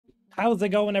How's it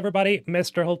going, everybody?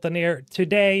 MrHulthen here.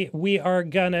 Today we are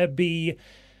gonna be,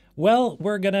 well,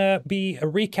 we're gonna be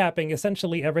recapping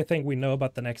essentially everything we know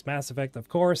about the next Mass Effect, of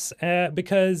course,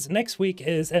 because next week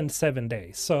is in 7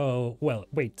 days. So, well,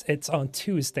 wait, it's on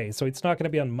Tuesday, so it's not gonna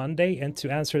be on Monday. And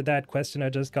to answer that question I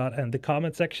just got in the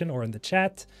comment section or in the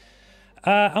chat,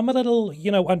 I'm a little,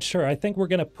 unsure. I think we're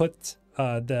gonna put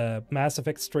the Mass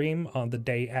Effect stream on the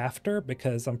day after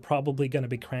because I'm probably going to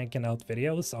be cranking out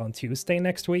videos on Tuesday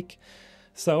next week.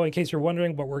 So in case you're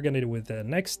wondering what we're going to do with the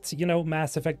next,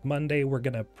 Mass Effect Monday, we're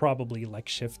going to probably like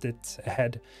shift it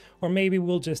ahead. Or maybe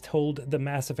we'll just hold the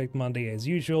Mass Effect Monday as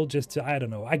usual just to, I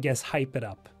don't know, I guess hype it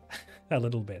up a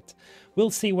little bit. We'll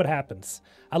see what happens.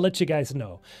 I'll let you guys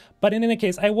know. But in any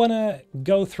case, I want to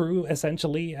go through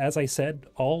essentially, as I said,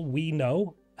 all we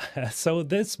know. So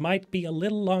this might be a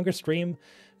little longer stream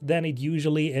than it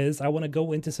usually is. I want to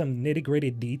go into some nitty-gritty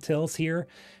details here,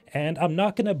 and I'm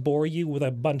not going to bore you with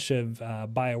a bunch of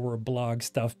BioWare blog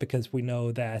stuff because we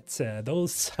know that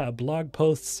those blog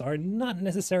posts are not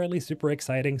necessarily super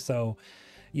exciting. So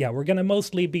yeah, we're going to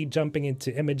mostly be jumping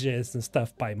into images and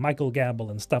stuff by Michael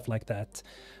Gamble and stuff like that.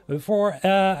 Before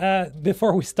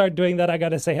we start doing that, I got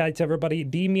to say hi to everybody.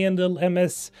 Demian, little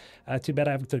MS. Too bad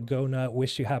I have to go now.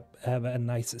 Wish you have a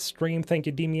nice stream. Thank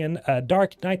you, Demian.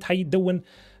 Dark Knight, how you doing?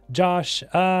 Josh,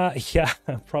 yeah,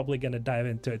 I'm probably going to dive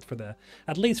into it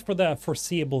at least for the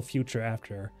foreseeable future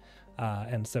after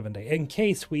N7 Day. In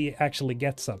case we actually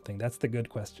get something. That's the good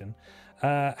question.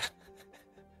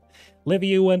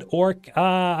 Livy and Orc.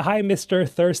 Hi, Mr.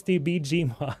 Thirsty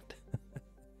BG Mod.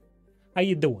 How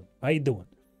you doing? How you doing?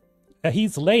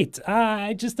 He's late.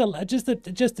 Just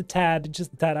a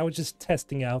tad. I was just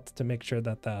testing out to make sure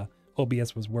that the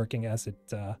OBS was working as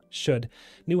it should.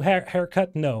 New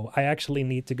haircut? No, I actually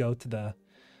need to go to the.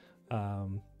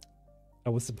 I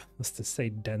was supposed to say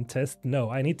dentist.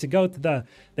 No, I need to go to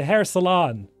the hair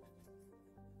salon.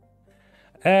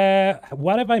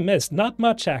 What have I missed? Not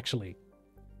much, actually.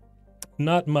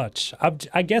 Not much.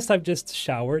 I guess I've just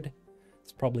showered.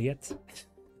 That's probably it.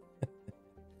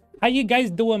 How you guys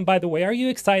doing, by the way? Are you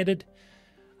excited?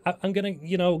 I'm gonna,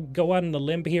 go out on a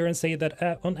limb here and say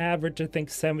that on average, I think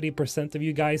 70% of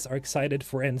you guys are excited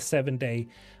for N7 Day.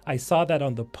 I saw that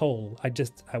on the poll.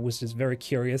 I was just very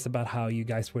curious about how you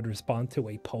guys would respond to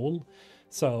a poll.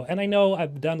 So, and I know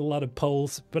I've done a lot of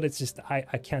polls, but it's just, I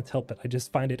can't help it. I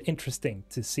just find it interesting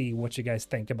to see what you guys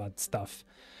think about stuff.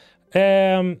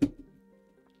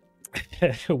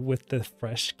 With the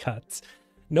fresh cuts.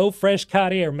 No fresh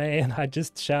cut here, man. I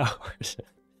just showered.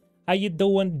 How you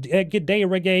doing? Good day,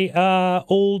 Reggae.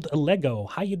 Old Lego.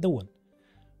 How you doing?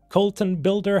 Colton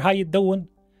Builder. How you doing?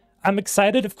 I'm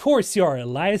excited. Of course you are,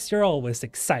 Elias. You're always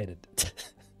excited.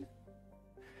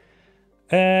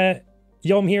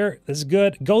 Yom here. That's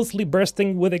good. Ghostly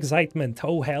bursting with excitement.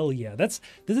 Oh, hell yeah. This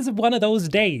is one of those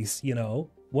days,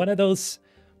 one of those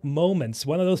moments,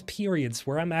 one of those periods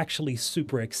where I'm actually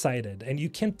super excited, and you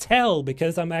can tell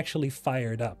because I'm actually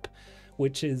fired up,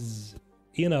 which is,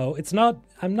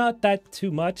 I'm not that too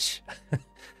much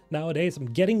nowadays. I'm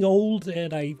getting old,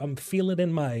 and I'm feeling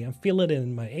in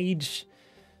my age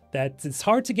that it's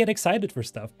hard to get excited for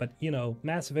stuff. But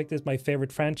Mass Effect is my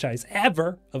favorite franchise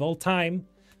ever of all time,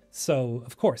 so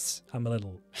of course I'm a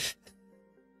little,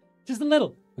 just a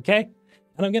little, okay.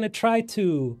 And I'm going to try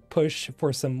to push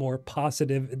for some more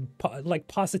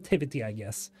positivity, I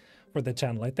guess, for the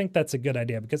channel. I think that's a good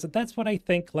idea because that's what I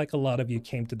think a lot of you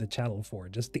came to the channel for.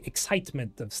 Just the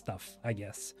excitement of stuff, I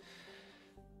guess.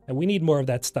 And we need more of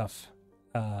that stuff.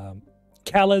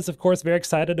 Cal is, of course, very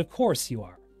excited. Of course you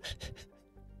are.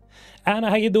 Anna,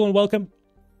 how you doing? Welcome.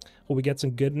 Will we get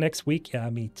some good next week? Yeah,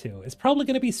 me too. It's probably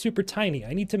going to be super tiny.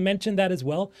 I need to mention that as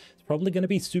well. It's probably going to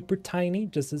be super tiny,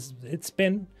 just as it's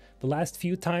been the last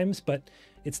few times, but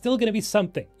it's still going to be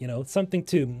something, something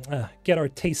to get our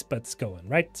taste buds going,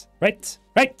 right?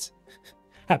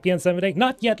 Happy N7 Day.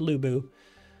 Not yet, Lubu,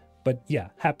 but yeah,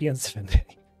 happy N7 Day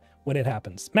when it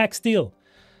happens. Max Steel.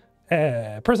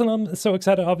 Personally, I'm so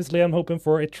excited. Obviously, I'm hoping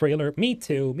for a trailer. Me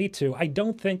too. I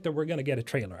don't think that we're going to get a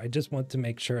trailer. I just want to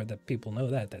make sure that people know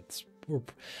that.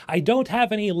 I don't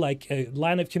have any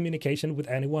line of communication with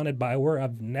anyone at BioWare.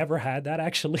 I've never had that,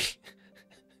 actually.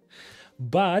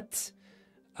 But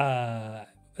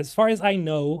as far as I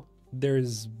know,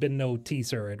 there's been no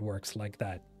teaser. It works like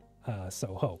that.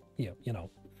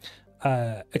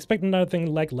 Expect another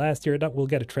thing like last year. That we'll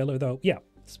get a trailer though. Yeah,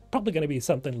 it's probably going to be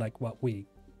something like what we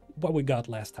got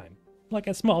last time, like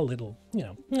a small little,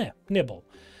 nibble.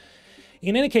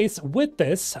 In any case, with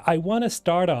this, I want to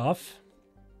start off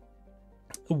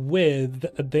with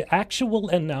the actual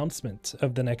announcement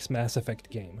of the next Mass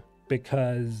Effect game.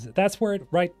 because that's where it,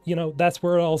 right, you know, that's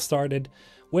where it all started.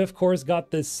 We of course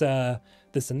got this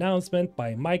this announcement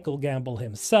by Michael Gamble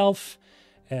himself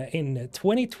in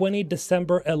 2020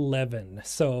 December 11.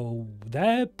 So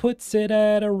that puts it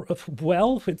at a,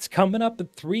 well, it's coming up in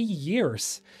 3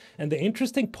 years. And the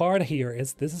interesting part here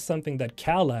is, this is something that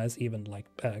Kala has even like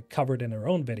covered in her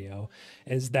own video,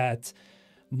 is that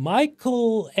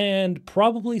Michael and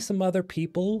probably some other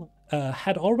people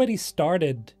had already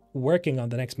started working on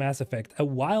the next Mass Effect a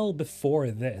while before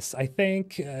this. I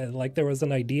think like there was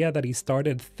an idea that he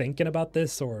started thinking about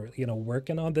this, or, you know,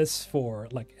 working on this for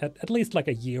like at least like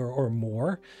a year or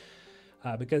more,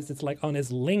 because it's like on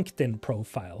his LinkedIn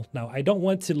profile. Now, I don't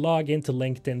want to log into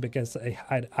LinkedIn because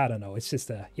I don't know, it's just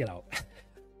a, you know,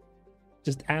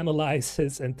 just analyze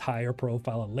his entire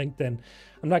profile on LinkedIn.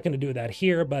 I'm not going to do that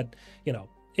here, but, you know,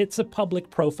 it's a public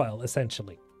profile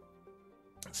essentially.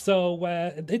 So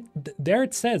there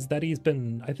it says that he's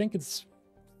been, I think it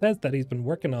says that he's been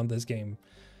working on this game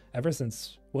ever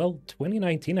since, well,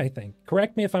 2019, I think.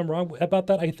 Correct me if I'm wrong about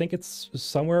that. I think it's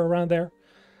somewhere around there.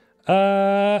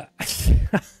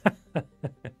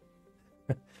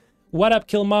 What up,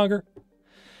 Killmonger?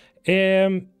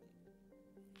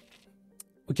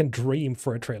 We can dream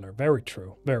for a trailer. Very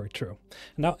true. Very true.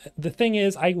 Now, the thing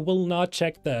is, I will not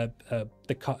check the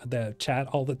chat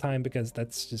all the time because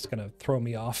that's just going to throw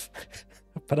me off.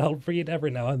 But I'll read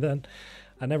every now and then.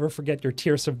 I never forget your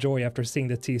tears of joy after seeing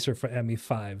the teaser for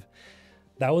ME5.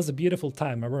 That was a beautiful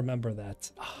time. I remember that.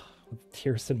 Oh,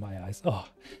 tears in my eyes. Oh,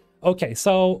 okay.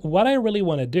 So what I really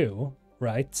want to do,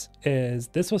 right, is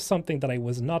this was something that I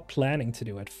was not planning to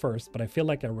do at first, but I feel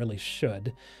like I really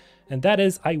should. And that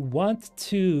is, I want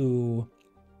to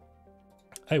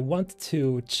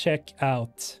check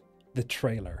out the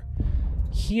trailer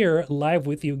here live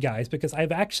with you guys, because I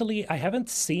haven't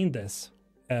seen this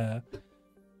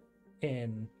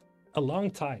in a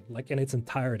long time, like in its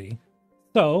entirety.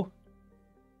 So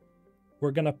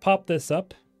we're gonna pop this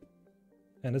up,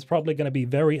 and it's probably gonna be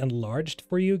very enlarged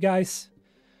for you guys.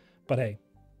 But hey,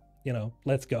 you know,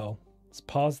 let's go. Let's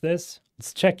pause this.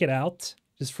 Let's check it out.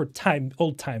 Just for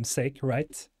old time's sake,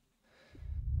 right?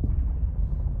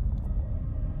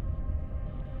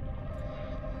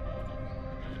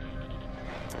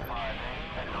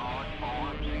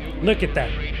 Look at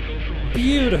that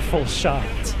beautiful shot.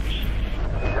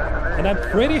 And I'm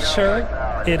pretty sure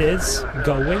it is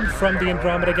going from the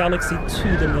Andromeda Galaxy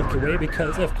to the Milky Way,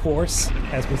 because of course,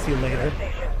 as we'll see later,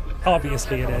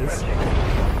 obviously it is.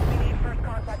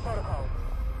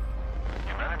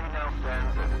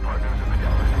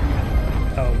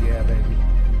 Oh yeah, baby.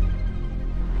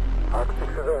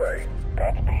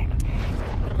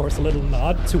 Of course, a little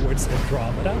nod towards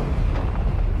Andromeda.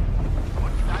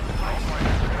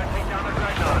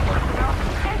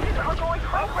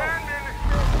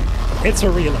 It's a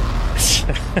relay.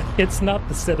 It's not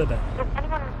the Citadel. Is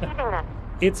anyone receiving this?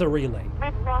 It's a relay.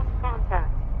 We've lost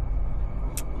contact.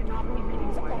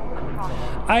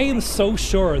 I am so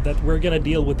sure that we're gonna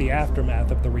deal with the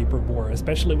aftermath of the Reaper War,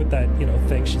 especially with that, you know,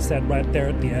 thing she said right there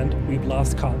at the end. We've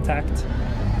lost contact.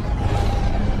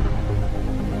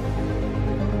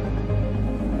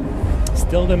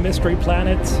 Still the mystery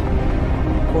planet.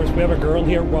 Of course, we have a girl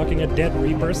here walking a dead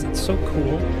Reapers. It's so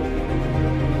cool.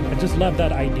 I just love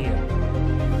that idea.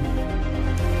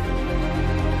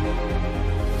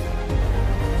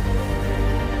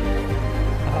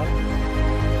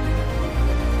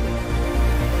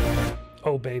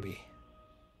 Oh, baby.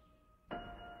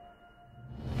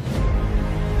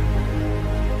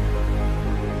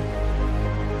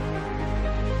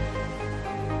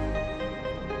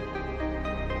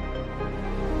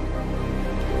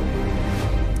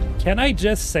 Can I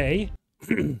just say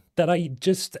that I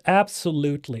just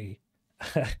absolutely,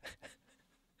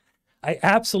 I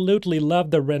absolutely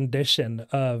love the rendition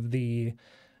of the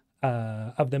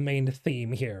main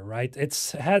theme here, right?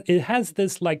 It has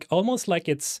this like almost like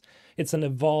it's an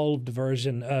evolved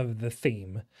version of the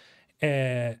theme,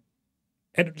 and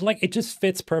like it just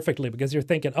fits perfectly, because you're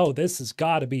thinking, oh, this has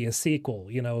got to be a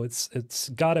sequel, you know, it's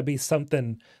got to be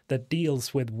something that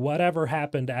deals with whatever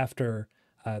happened after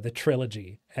the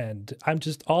trilogy, and I'm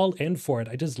just all in for it.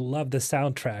 I just love the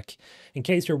soundtrack. In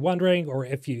case you're wondering, or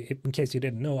in case you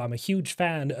didn't know, I'm a huge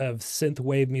fan of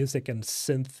synthwave music and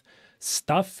synth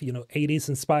stuff, you know, 80s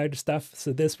inspired stuff.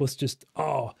 So this was just,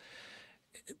 oh,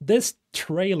 this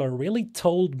trailer really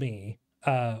told me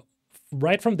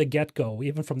right from the get-go,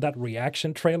 even from that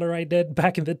reaction trailer I did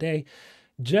back in the day,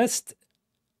 just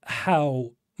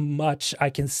how much I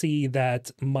can see that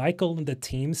Michael and the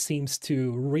team seems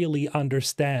to really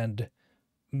understand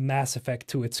Mass Effect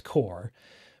to its core.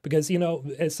 Because, you know,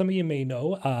 as some of you may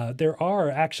know, there are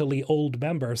actually old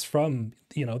members from,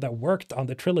 you know, that worked on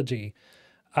the trilogy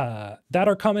that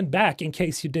are coming back in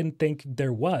case you didn't think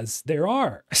there was. There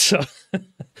are. So,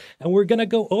 and we're going to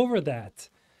go over that.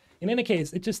 In any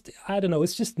case, it just, I don't know,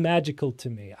 it's just magical to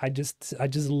me. I just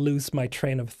lose my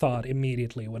train of thought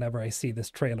immediately whenever I see this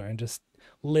trailer and just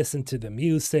listen to the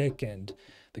music and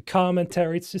the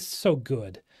commentary. It's just so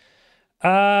good.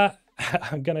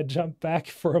 I'm gonna jump back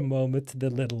for a moment to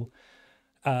the little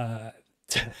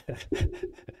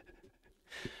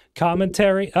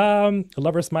commentary.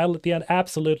 Lover smile at the end.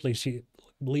 Absolutely.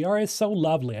 Liara is so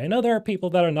lovely. I know there are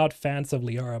people that are not fans of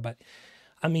Liara, but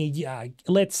I mean, yeah,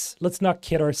 let's not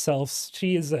kid ourselves.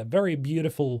 She is a very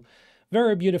beautiful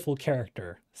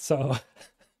character. So,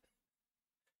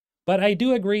 but I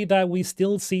do agree that we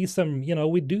still see some, you know,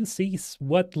 we do see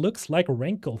what looks like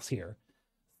wrinkles here.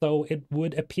 So it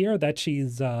would appear that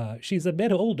she's a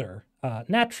bit older,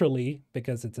 naturally,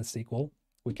 because it's a sequel,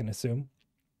 we can assume.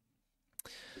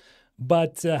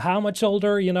 But how much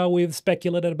older, you know, we've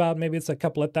speculated about. Maybe it's a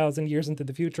couple of thousand years into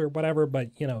the future, whatever.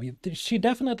 But, you know, she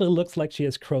definitely looks like she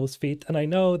has crow's feet. And I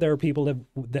know there are people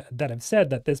that have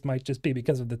said that this might just be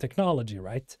because of the technology,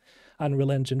 right?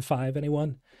 Unreal Engine 5,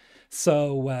 anyone?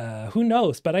 So who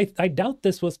knows? But I doubt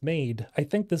this was made. I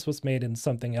think this was made in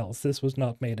something else. This was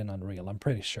not made in Unreal, I'm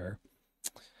pretty sure.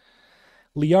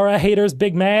 Liara haters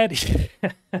big mad.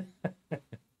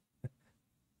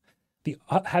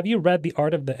 Have you read The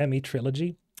Art of the ME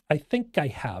trilogy? I think I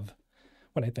have,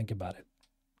 when I think about it.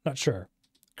 Not sure.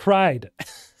 Cried.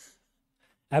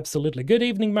 Absolutely. Good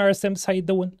evening, Mara Sims. How you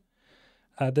doing?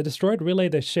 The destroyed relay,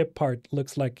 the ship part,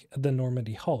 looks like the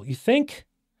Normandy hull. You think?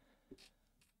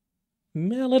 A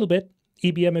little bit.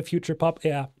 EBM and future pop.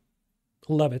 Yeah.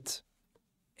 Love it.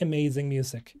 Amazing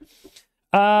music.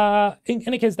 In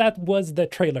any case, that was the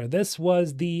trailer. This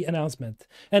was the announcement.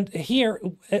 And here,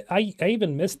 I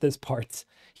even missed this part.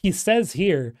 He says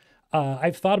here,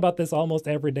 I've thought about this almost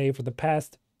every day for the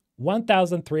past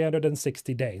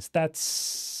 1,360 days.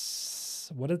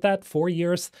 That's, what is that, 4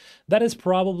 years? That is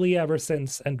probably ever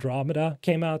since Andromeda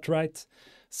came out, right?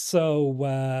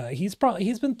 So he's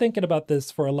been thinking about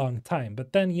this for a long time.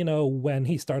 But then, you know, when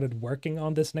he started working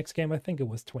on this next game, I think it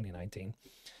was 2019.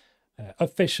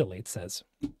 Officially, it says.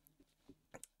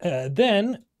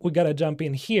 Then we gotta jump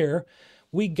in here.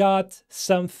 We got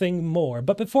something more,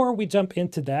 but before we jump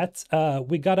into that,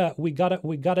 we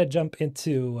gotta jump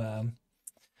into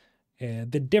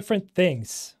the different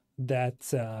things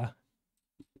that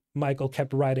Michael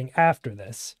kept writing after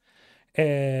this.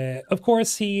 Of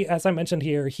course, he, as I mentioned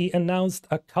here, he announced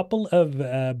a couple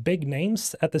of big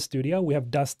names at the studio. We have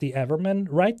Dusty Everman,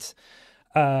 right?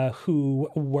 Who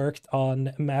worked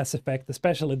on Mass Effect,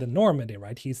 especially the Normandy,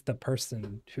 right? He's the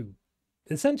person who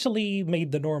essentially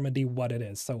made the Normandy what it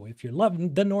is. So if you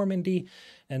love the Normandy,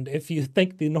 and if you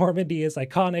think the Normandy is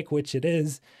iconic, which it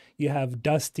is, you have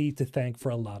Dusty to thank for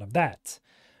a lot of that.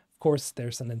 Of course,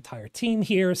 there's an entire team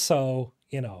here, so,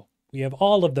 you know, we have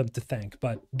all of them to thank,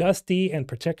 but Dusty in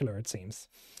particular, it seems.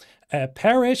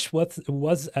 Parrish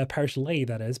was Parrish Lay,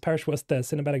 that is. Parrish was the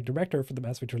cinematic director for the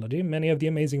Mass Effect trilogy. Many of the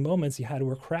amazing moments he had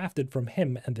were crafted from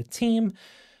him and the team.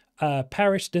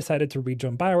 Parrish decided to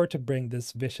rejoin BioWare to bring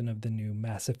this vision of the new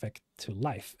Mass Effect to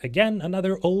life. Again,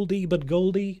 another oldie but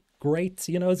goldie. Great.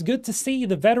 You know, it's good to see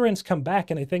the veterans come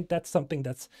back, and I think that's something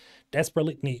that's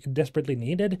desperately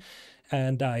needed.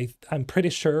 And I'm pretty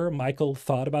sure Michael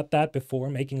thought about that before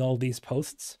making all these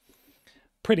posts.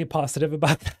 Pretty positive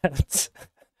about that.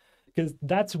 Because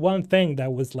that's one thing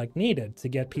that was like needed to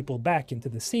get people back into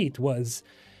the seat was,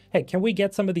 hey, can we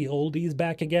get some of the oldies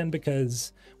back again?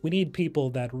 Because we need people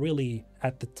that really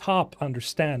at the top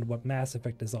understand what Mass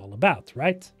Effect is all about,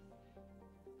 right?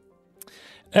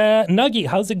 Nuggy,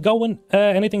 how's it going?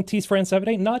 Anything teased for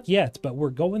N7? Not yet, but we're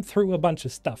going through a bunch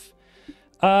of stuff.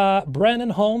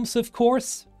 Brennan Holmes, of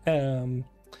course.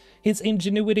 His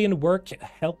ingenuity and work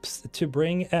helps to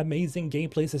bring amazing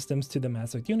gameplay systems to the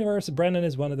Mass Effect universe. Brennan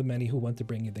is one of the many who want to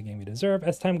bring you the game you deserve.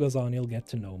 As time goes on, you'll get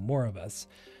to know more of us.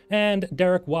 And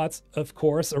Derek Watts, of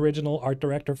course, original art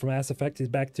director for Mass Effect. He's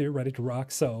back too, ready to rock.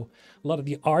 So a lot of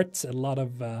the art, a lot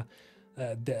of the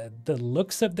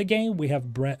looks of the game, we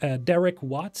have Derek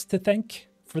Watts to thank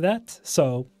for that.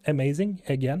 So amazing,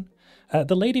 again.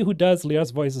 The lady who does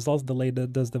Liara's voice is also the lady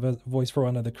that does the voice for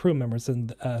one of the crew members in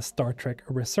Star Trek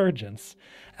Resurgence.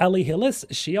 Ali Hillis,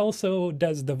 she also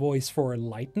does the voice for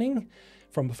Lightning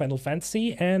from Final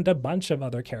Fantasy and a bunch of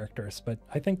other characters. But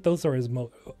I think those are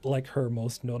her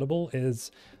most notable is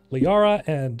Liara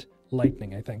and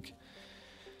Lightning, I think.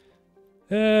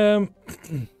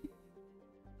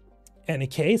 Any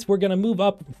case, we're gonna move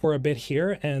up for a bit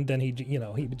here, and then he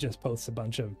just posts a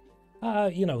bunch of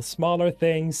smaller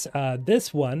things.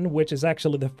 This one, which is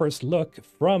actually the first look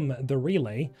from the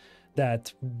relay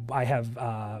that I have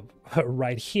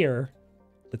right here.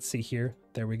 Let's see here.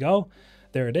 There we go.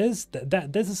 There it is.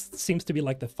 Seems to be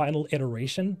like the final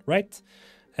iteration, right?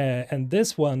 And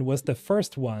this one was the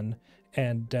first one.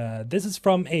 And this is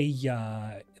from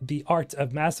the Art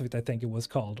of Mass Effect, I think it was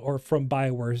called, or from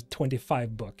BioWare's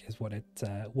 25 book is what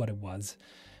it was.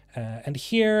 And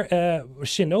here,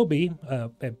 Shinobi,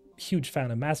 a huge fan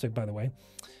of Mass Effect, by the way,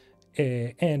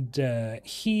 and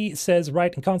he says,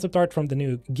 right, in concept art from the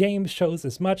new game shows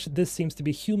as much. This seems to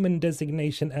be human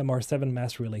designation MR7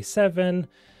 Mass Relay 7,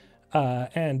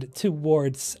 and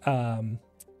towards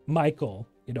Michael,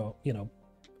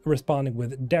 responding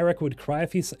with, Derek would cry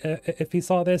if he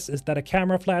saw this. Is that a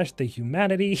camera flash? The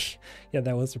humanity? Yeah,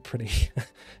 that was a pretty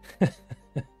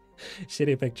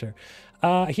shitty picture.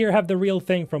 Here have the real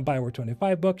thing from BioWare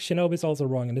 25 book. Shinobi's also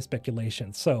wrong in the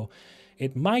speculation. So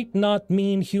it might not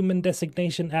mean human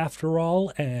designation after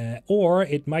all, or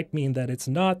it might mean that it's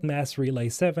not Mass Relay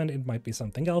 7. It might be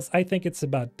something else. I think it's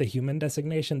about the human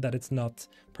designation, that it's not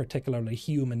particularly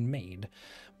human-made.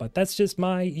 But that's just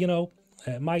my,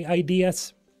 my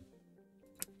ideas.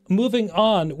 Moving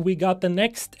on, we got the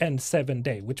next N7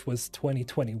 day, which was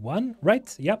 2021,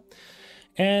 right? Yep.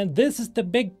 And this is the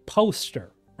big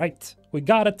poster, right? We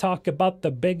gotta talk about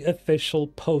the big official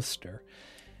poster.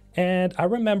 And I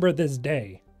remember this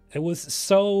day. It was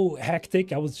so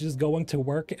hectic. I was just going to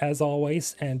work as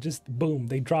always, and just boom,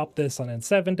 they dropped this on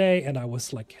N7 day, and I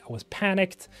was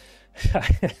panicked.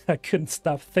 I couldn't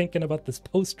stop thinking about this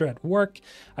poster at work.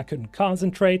 I couldn't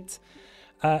concentrate.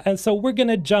 And so we're going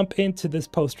to jump into this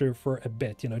poster for a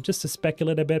bit, just to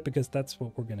speculate a bit, because that's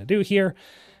what we're going to do here.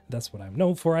 That's what I'm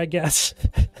known for, I guess.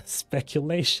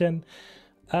 Speculation.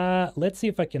 Let's see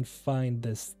if I can find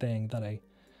this thing that I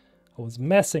was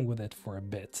messing with it for a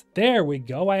bit. There we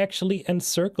go. I actually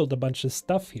encircled a bunch of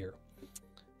stuff here.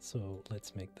 So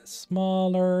let's make this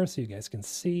smaller so you guys can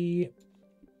see.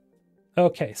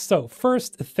 Okay, so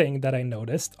first thing that I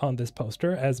noticed on this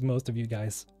poster, as most of you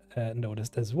guys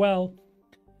noticed as well,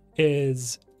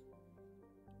 is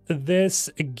this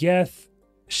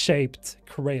Geth-shaped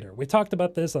crater. We talked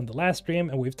about this on the last stream,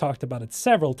 and we've talked about it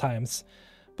several times.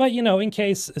 But, in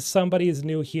case somebody is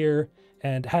new here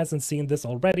and hasn't seen this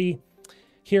already,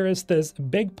 here is this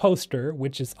big poster,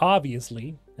 which is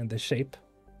obviously in the shape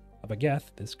of a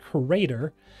Geth, this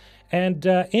crater. And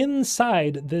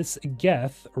inside this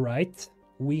Geth, right,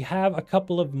 we have a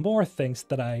couple of more things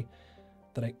that I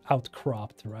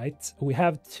outcropped, right? We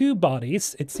have two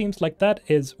bodies. It seems like that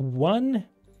is one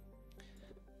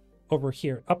over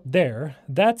here, up there.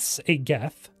 That's a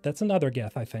Geth. That's another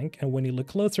Geth, I think. And when you look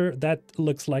closer, that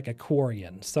looks like a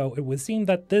Quarian. So it would seem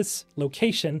that this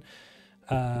location,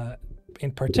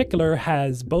 in particular,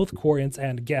 has both Quarians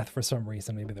and Geth for some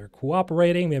reason. Maybe they're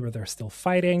cooperating, maybe they're still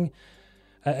fighting.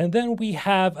 And then we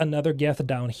have another Geth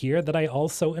down here that I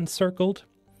also encircled,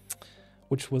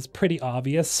 which was pretty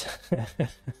obvious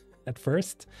at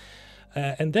first.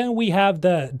 And then we have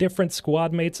the different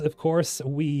squad mates, of course.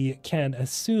 We can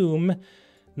assume,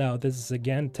 now this is,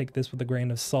 again, take this with a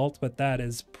grain of salt, but that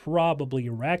is probably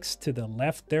Rex to the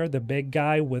left there, the big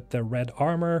guy with the red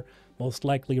armor, most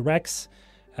likely Rex.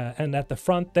 And at the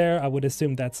front there, I would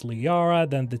assume that's Liara.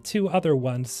 Then the two other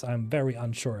ones I'm very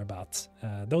unsure about.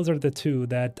 Those are the two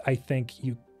that I think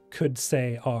you could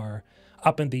say are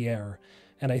up in the air.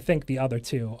 And I think the other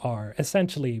two are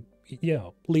essentially,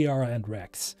 Liara and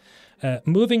Rex.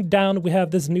 Moving down, we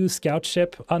have this new scout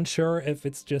ship. Unsure if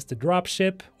it's just a drop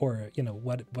ship or,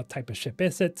 what type of ship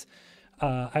is it.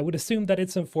 I would assume that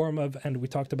it's some form of, and we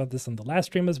talked about this on the last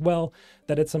stream as well,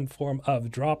 that it's some form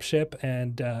of drop ship,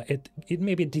 and it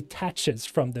maybe detaches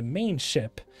from the main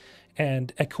ship.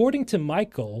 And according to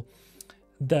Michael,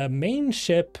 the main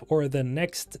ship, or the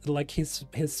next, like his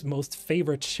most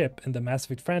favorite ship in the Mass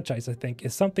Effect franchise, I think,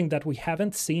 is something that we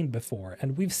haven't seen before.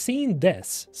 And we've seen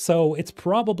this, so it's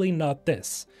probably not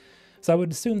this. So I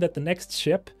would assume that the next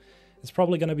ship is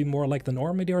probably going to be more like the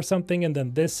Normandy or something, and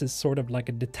then this is sort of like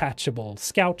a detachable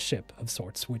scout ship of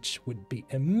sorts, which would be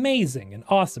amazing and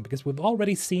awesome, because we've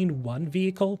already seen one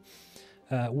vehicle,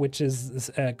 which is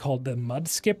called the Mud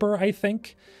Skipper, I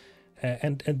think.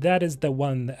 And that is the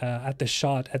one at the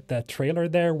shot at the trailer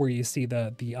there, where you see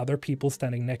the other people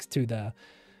standing next to the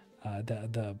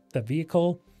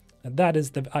vehicle. And that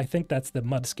is I think that's the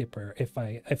Mud Skipper,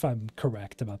 if I'm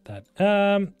correct about that.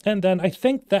 And then I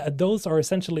think that those are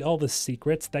essentially all the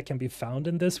secrets that can be found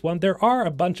in this one. There are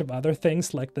a bunch of other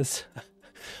things, like this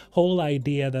whole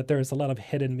idea that there's a lot of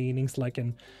hidden meanings, like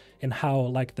in in how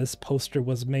like this poster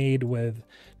was made with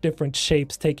different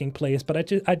shapes taking place. But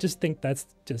I just think that's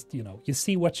just, you know, you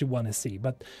see what you want to see.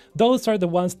 But those are the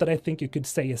ones that I think you could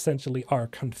say essentially are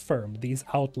confirmed, these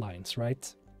outlines,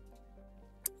 right?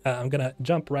 I'm gonna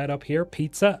jump right up here.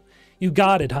 Pizza. You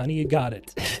got it, honey. You got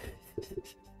it.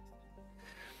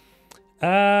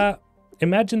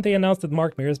 Imagine they announced that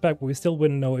Mark Mir is back, but we still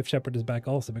wouldn't know if Shepard is back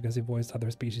also because he voiced other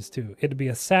species too. It'd be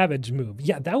a savage move.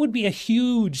 Yeah, that would be a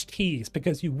huge tease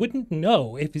because you wouldn't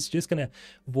know if he's just gonna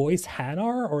voice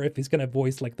Hanar or if he's gonna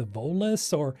voice like the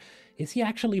Volus, or is he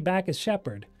actually back as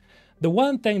Shepard? The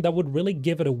one thing that would really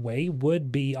give it away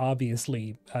would be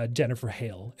obviously Jennifer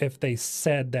Hale. If they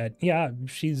said that, yeah,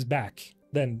 she's back,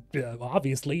 then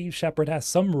obviously Shepard has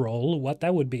some role. What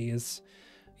that would be is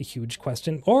a huge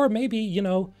question. Or maybe, you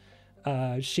know,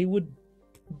 she would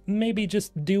maybe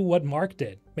just do what Mark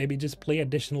did. Maybe just play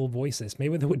additional voices.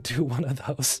 Maybe they would do one of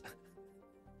those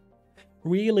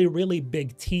really, really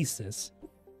big teases.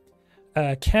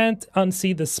 Can't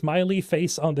unsee the smiley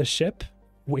face on the ship.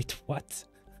 Wait, what?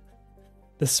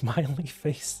 The smiley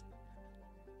face.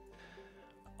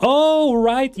 Oh,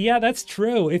 right. Yeah, that's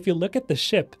true. If you look at the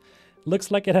ship, looks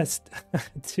like it has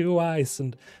 2 eyes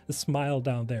and a smile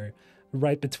down there,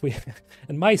 right between.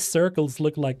 And my circles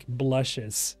look like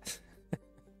blushes.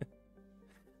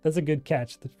 That's a good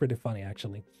catch. That's pretty funny,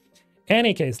 actually.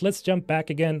 Any case, let's jump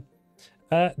back again.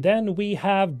 Then we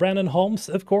have Brandon Holmes,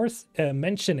 of course,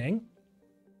 mentioning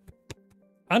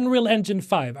Unreal Engine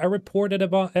 5. I reported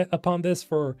upon this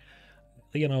for,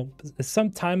 you know, some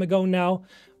time ago now,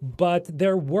 but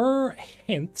there were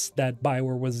hints that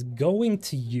Bioware was going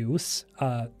to use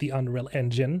the Unreal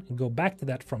Engine and go back to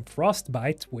that from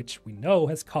Frostbite, which we know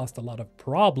has caused a lot of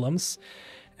problems.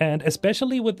 And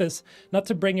especially with this, not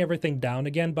to bring everything down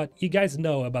again, but you guys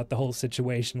know about the whole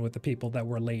situation with the people that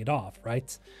were laid off,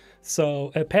 right?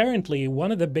 So apparently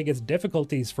one of the biggest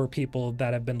difficulties for people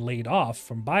that have been laid off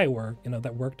from Bioware, you know,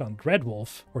 that worked on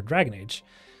Dreadwolf or Dragon Age,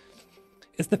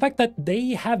 is the fact that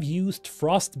they have used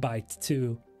Frostbite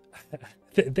to...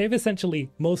 they've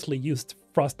essentially mostly used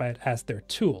Frostbite as their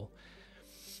tool.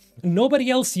 Nobody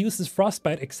else uses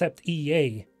Frostbite except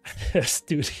EA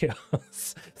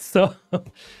Studios. So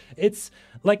it's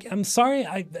like, I'm sorry,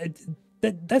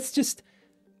 that's just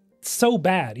so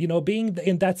bad, you know, being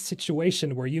in that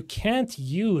situation where you can't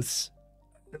use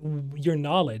your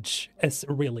knowledge as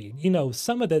really, you know,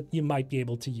 some of that you might be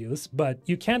able to use, but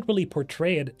you can't really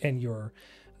portray it in your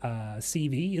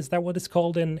CV. Is that what it's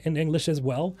called in English as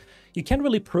well? You can't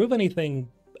really prove anything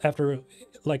after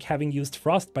like having used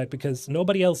Frostbite because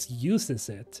nobody else uses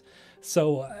it.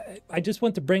 So I just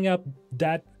want to bring up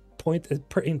that point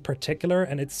in particular,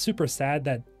 and it's super sad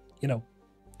that, you know,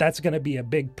 that's going to be a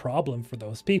big problem for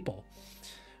those people.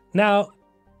 Now,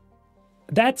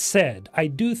 that said, I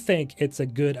do think it's a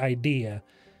good idea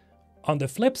on the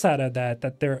flip side of that,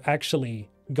 that they're actually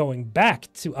going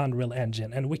back to Unreal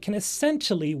Engine. And we can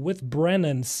essentially, with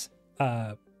Brennan's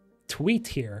tweet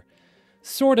here,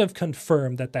 sort of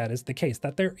confirm that that is the case,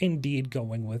 that they're indeed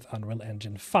going with Unreal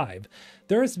Engine 5.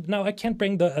 There's now, I can't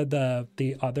bring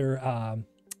the other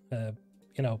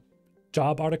you know,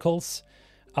 job articles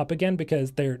up again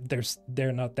because they're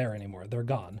not there anymore. They're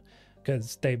gone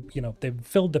because they've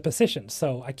filled the positions.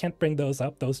 So I can't bring those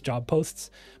up, those job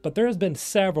posts. But there has been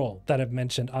several that have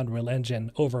mentioned Unreal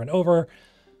Engine over and over.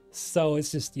 So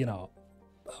it's just, you know,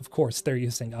 of course they're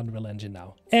using Unreal Engine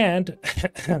now. And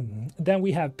then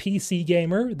we have PC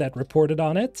Gamer that reported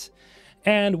on it.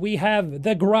 And we have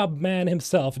the Grubb man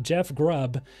himself, Jeff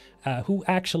Grubb, who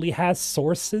actually has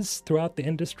sources throughout the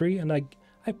industry. And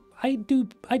I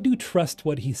do trust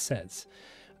what he says.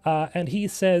 And he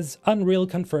says, Unreal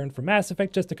confirmed for Mass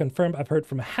Effect. Just to confirm, I've heard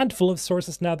from a handful of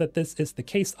sources now that this is the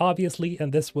case, obviously,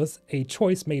 and this was a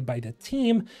choice made by the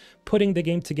team putting the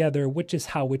game together, which is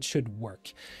how it should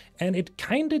work. And it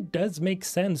kind of does make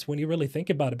sense when you really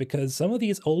think about it, because some of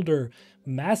these older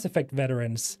Mass Effect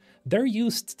veterans, they're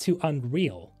used to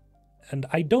Unreal. And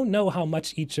I don't know how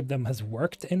much each of them has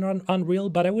worked in Unreal,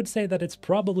 but I would say that it's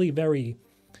probably very...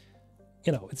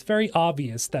 you know, it's very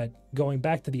obvious that going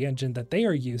back to the engine that they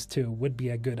are used to would be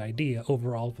a good idea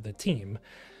overall for the team.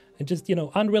 And just, you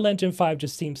know, Unreal Engine 5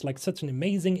 just seems like such an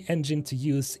amazing engine to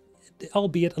use,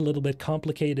 albeit a little bit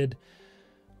complicated.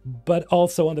 But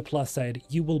also on the plus side,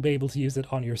 you will be able to use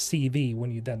it on your CV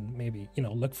when you then maybe, you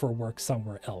know, look for work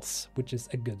somewhere else, which is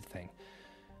a good thing.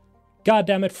 God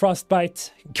damn it,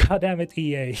 Frostbite. God damn it,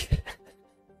 EA.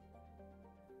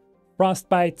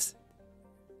 Frostbite.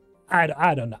 I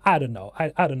don't know. I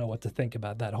don't know what to think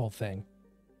about that whole thing.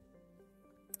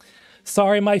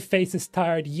 Sorry, my face is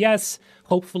tired. Yes,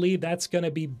 hopefully that's going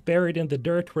to be buried in the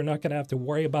dirt. We're not going to have to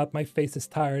worry about my face is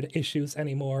tired issues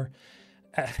anymore.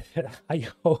 I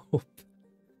hope.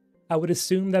 I would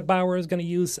assume that Bioware is going to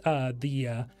use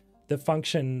the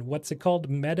function, what's it called?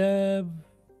 Metahumans?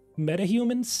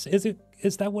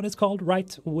 Is that what it's called?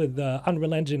 Right? With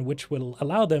Unreal Engine, which will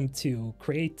allow them to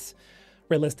create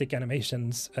realistic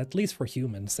animations, at least for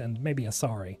humans, and maybe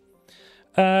Asari.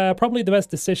 Probably the best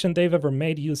decision they've ever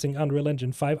made using Unreal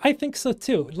Engine 5. I think so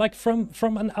too. Like from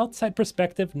an outside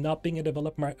perspective, not being a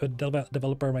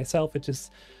developer myself, it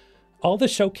just, all the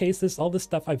showcases, all the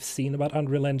stuff I've seen about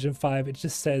Unreal Engine 5, it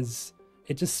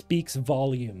just speaks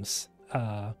volumes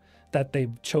that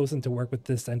they've chosen to work with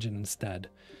this engine instead.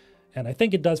 And I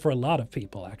think it does for a lot of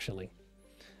people, actually.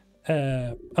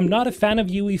 I'm not a fan of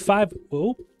UE5.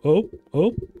 Oh,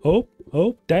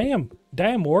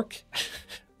 damn, Orc.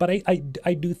 But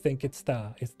I do think it's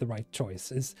the right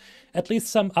choice. Is at least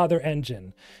some other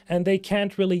engine, and they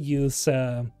can't really use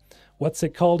what's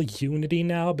it called, Unity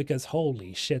now, because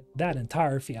holy shit, that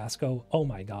entire fiasco. Oh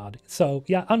my god. So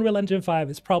yeah, Unreal Engine 5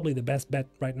 is probably the best bet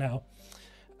right now.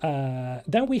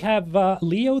 Then we have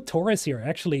Leo Torres here. I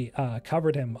actually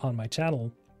covered him on my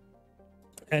channel,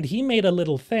 and he made a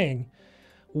little thing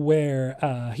where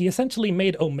he essentially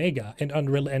made Omega in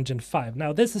Unreal Engine 5.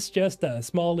 Now, this is just a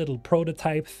small little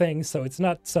prototype thing, so it's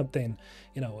not something,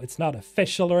 it's not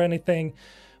official or anything,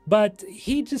 but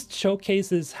he just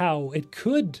showcases how it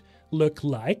could look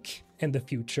like in the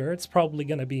future. It's probably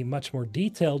going to be much more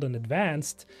detailed and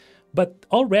advanced, but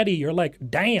already you're like,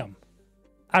 damn,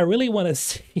 I really want to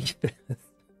see this.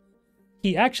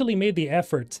 He actually made the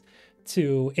effort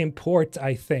to import,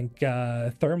 I think,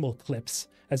 thermal clips,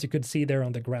 as you could see there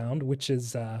on the ground, which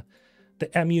is the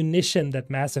ammunition that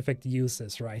Mass Effect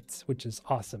uses, right? Which is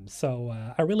awesome. So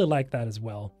I really like that as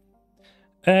well.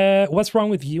 What's wrong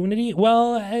with Unity?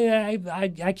 Well,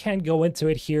 I can't go into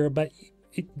it here, but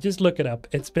just look it up.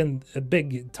 It's been a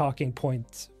big talking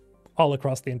point all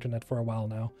across the internet for a while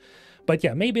now. But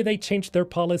yeah, maybe they changed their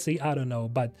policy. I don't know.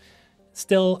 But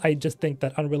still, I just think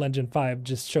that Unreal Engine 5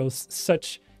 just shows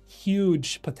such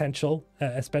huge potential,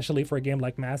 especially for a game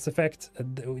like Mass Effect,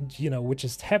 which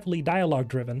is heavily dialogue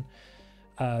driven.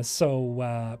 Yeah,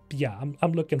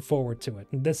 I'm looking forward to it.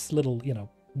 And this little,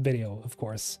 video, of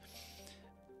course,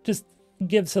 just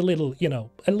gives a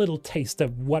little taste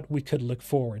of what we could look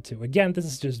forward to. Again, this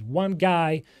is just one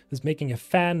guy who's making a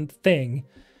fan thing,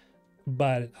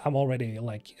 but I'm already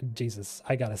like, Jesus,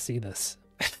 I gotta see this.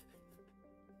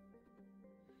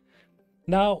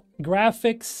 Now,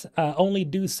 graphics only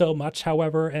do so much,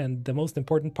 however, and the most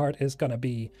important part is going to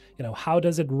be, how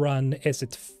does it run? Is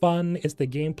it fun? Is the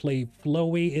gameplay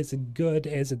flowy? Is it good?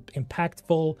 Is it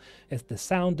impactful? Is the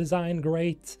sound design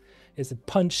great? Is it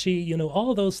punchy?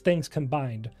 All those things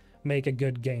combined make a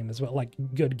good game as well, like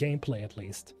good gameplay at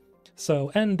least.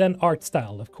 So, and then art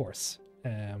style, of course.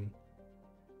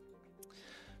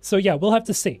 So yeah, we'll have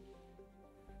to see.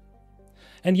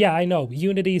 And yeah, I know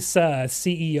Unity's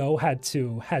CEO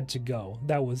had to go.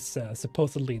 That was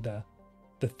supposedly the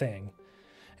thing.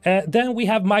 Then we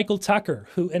have Michael Tucker,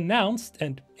 who announced,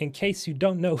 and in case you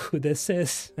don't know who this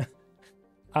is,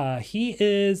 he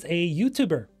is a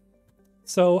YouTuber.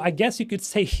 So I guess you could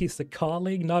say he's a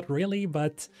colleague, not really,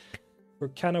 but we're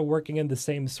kind of working in the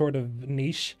same sort of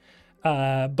niche.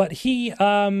 But he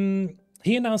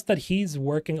announced that he's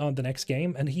working on the next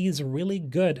game, and he's really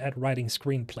good at writing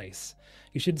screenplays.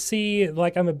 You should see,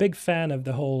 like, I'm a big fan of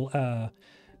the whole,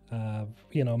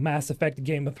 Mass Effect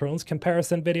Game of Thrones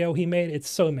comparison video he made. It's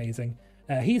so amazing.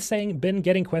 He's saying, been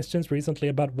getting questions recently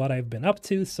about what I've been up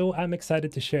to, so I'm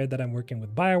excited to share that I'm working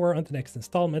with Bioware on the next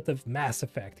installment of Mass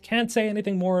Effect. Can't say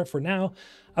anything more for now,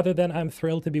 other than I'm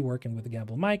thrilled to be working with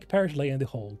Gamble Mike, Parrish-Lay, and the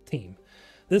whole team.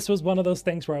 This was one of those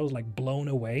things where I was like blown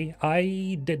away.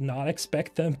 I did not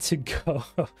expect them to go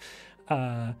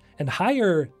and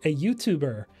hire a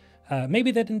YouTuber.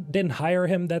 Maybe they didn't hire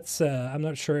him. That's I'm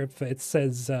not sure if it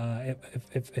says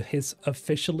if he's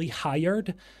officially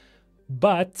hired,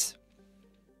 but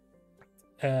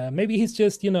maybe he's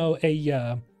just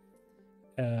a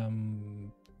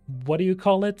what do you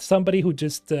call it? Somebody who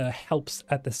just helps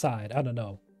at the side. I don't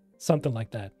know, something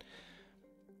like that.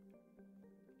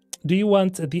 Do you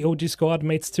want the OG squad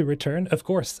mates to return? Of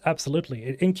course,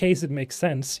 absolutely. In case it makes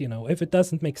sense, If it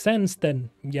doesn't make sense, then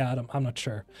yeah, I'm not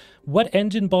sure. What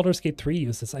engine Baldur's Gate 3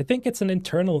 uses? I think it's an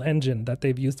internal engine that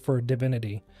they've used for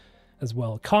Divinity as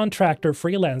well. Contractor,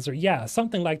 freelancer, yeah,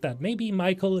 something like that. Maybe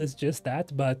Michael is just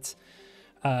that, but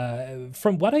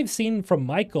from what I've seen from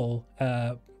Michael,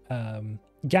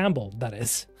 Gamble, that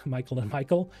is, Michael and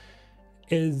Michael,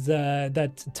 is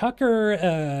that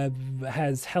Tucker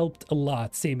has helped a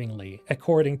lot, seemingly,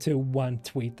 according to one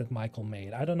tweet that Michael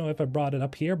made. I don't know if I brought it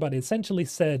up here, but it essentially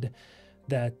said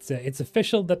that it's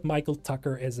official that Michael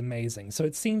Tucker is amazing. So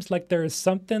it seems like there is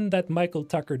something that Michael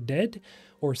Tucker did,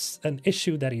 or an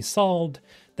issue that he solved,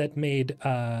 that made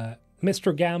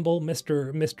Mr. Gamble,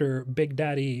 Mr. Big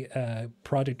Daddy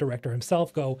project director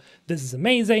himself go, this is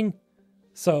amazing.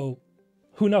 So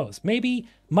who knows? Maybe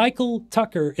Michael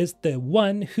Tucker is the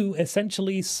one who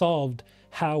essentially solved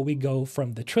how we go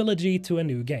from the trilogy to a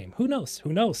new game. Who knows?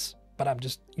 Who knows? But I'm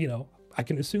just, I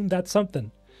can assume that's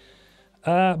something.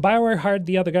 BioWare hired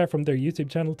the other guy from their YouTube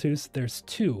channel too. So there's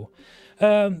two.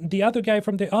 The other guy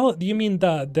from the you mean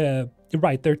the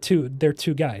right? They're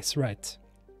two guys, right?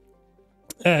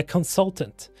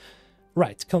 Consultant,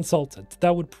 right? Consultant.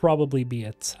 That would probably be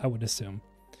it. I would assume.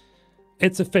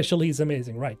 It's official, he's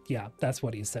amazing, right? Yeah, that's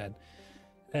what he said.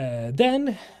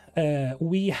 Then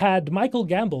we had Michael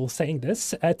Gamble saying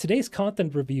this. Today's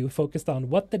content review focused on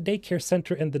what the daycare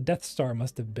center in the Death Star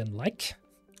must have been like,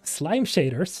 slime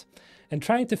shaders, and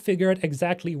trying to figure out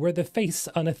exactly where the face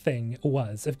on a thing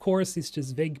was. Of course, he's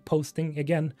just vague posting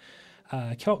again.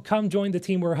 Come join the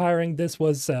team we're hiring. This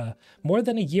was more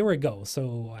than a year ago,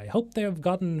 so I hope they have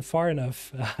gotten far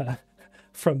enough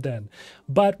from then.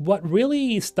 But what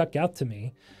really stuck out to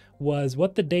me was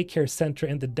what the daycare center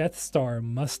in the Death Star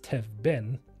must have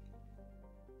been.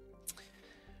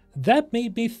 That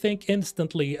made me think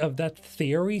instantly of that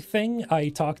theory thing I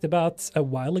talked about a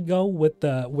while ago with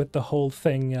the whole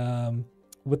thing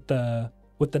with the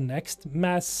next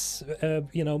mass,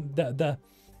 the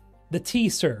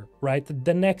teaser, right?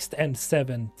 The next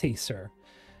N7 teaser,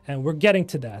 and we're getting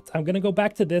to that. I'm gonna go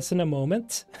back to this in a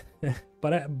moment.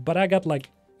 But I got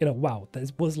like, wow,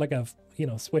 this was like a,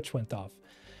 switch went off.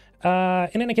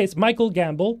 In any case, Michael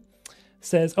Gamble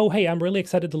says, oh, hey, I'm really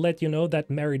excited to let you know that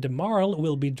Mary DeMarle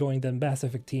will be joining the Mass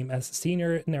Effect team as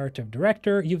senior narrative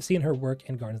director. You've seen her work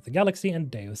in Guardians of the Galaxy and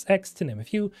Deus Ex, to name a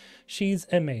few. She's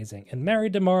amazing. And Mary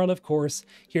DeMarle, of course,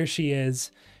 here she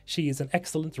is. She is an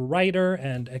excellent writer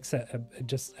and,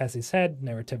 just as he said,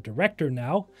 narrative director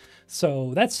now.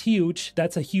 So that's huge.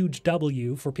 That's a huge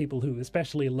W for people who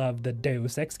especially love the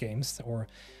Deus Ex games, or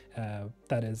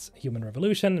that is Human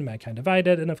Revolution and Mankind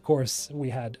Divided. And of course, we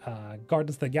had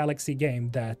Guardians of the Galaxy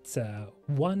game that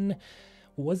won,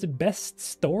 was it best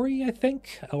story, I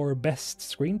think, or best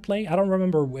screenplay? I don't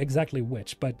remember exactly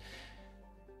which, but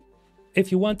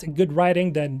if you want good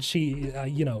writing, then she,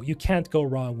 you can't go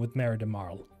wrong with Mary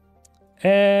DeMarle.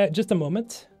 Just a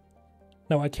moment.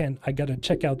 No, I can't. I gotta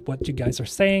check out what you guys are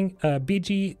saying.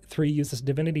 BG3 uses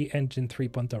Divinity Engine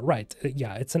 3.0. Right.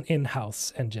 Yeah, it's an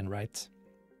in-house engine, right?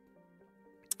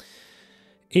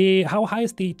 How high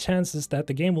is the chances that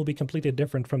the game will be completely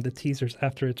different from the teasers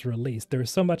after it's released? There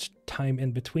is so much time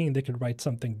in between, they could write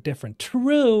something different.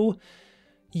 True.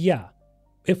 Yeah.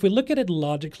 If we look at it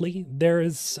logically, there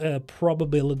is a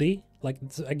probability, like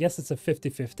I guess it's a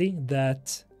 50-50,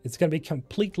 that it's going to be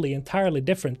completely, entirely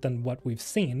different than what we've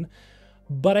seen.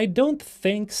 But I don't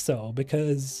think so,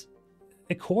 because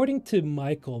according to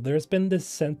Michael, there's been this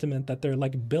sentiment that they're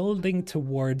like building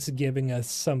towards giving us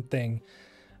something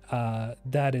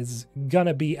that is going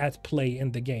to be at play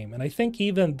in the game. And I think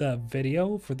even the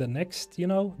video for the next,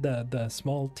 the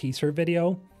small teaser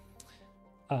video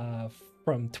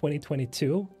from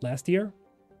 2022, last year,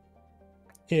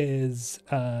 is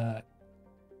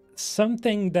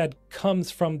something that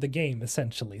comes from the game,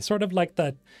 essentially, sort of like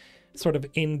that sort of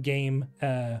in-game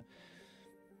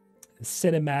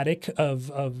cinematic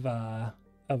of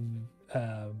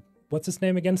what's his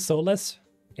name again, Solus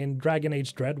in Dragon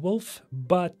Age Dreadwolf.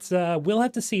 But we'll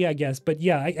have to see, I guess. But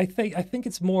yeah, I think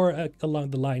it's more along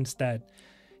the lines that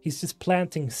he's just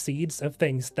planting seeds of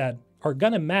things that are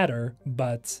gonna matter,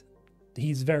 but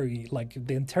he's very, like,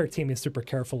 the entire team is super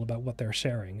careful about what they're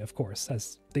sharing, of course,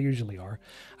 as they usually are.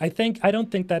 I don't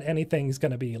think that anything is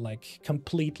going to be like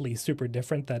completely super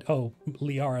different, that, oh,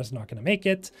 Liara's not going to make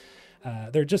it.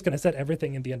 They're just going to set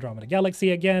everything in the Andromeda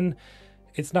Galaxy again.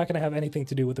 It's not going to have anything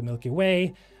to do with the Milky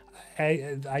Way.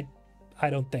 I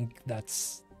don't think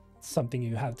that's something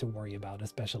you have to worry about,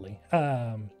 especially.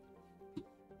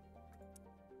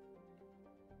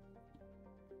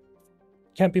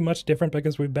 Can't be much different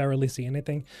because we barely see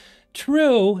anything.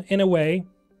 True, in a way.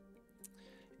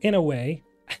 In a way.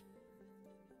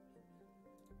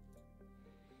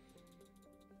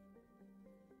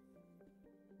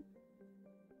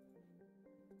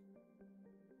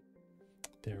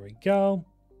 There we go.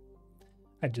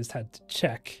 I just had to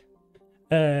check.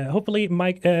 Hopefully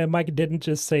Mike didn't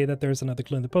just say that there's another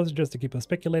clue in the poster just to keep us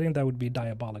speculating. That would be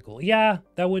diabolical. Yeah,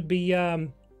 that would be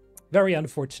very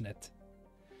unfortunate.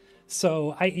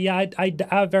 So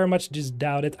I very much just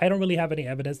doubt it. I don't really have any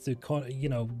evidence to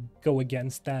go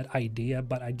against that idea,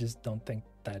 but I just don't think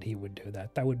that he would do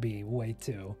that. That would be way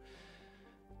too,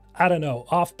 I don't know,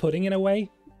 off-putting in a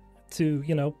way, to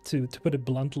put it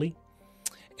bluntly.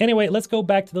 Anyway, let's go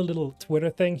back to the little Twitter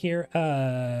thing here.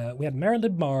 We had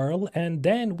Marilyn Marl, and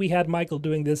then we had Michael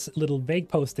doing this little vague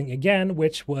posting again,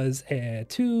 which was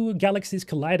two galaxies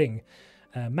colliding.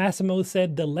 Massimo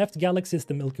said the left galaxy is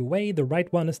the Milky Way, the right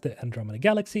one is the Andromeda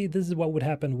Galaxy. This is what would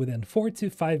happen within 4 to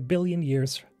 5 billion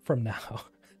years from now.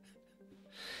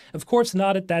 Of course,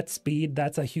 not at that speed.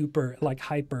 That's a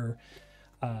hyper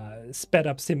sped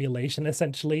up simulation,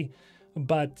 essentially.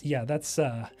 But yeah, that's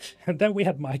and then we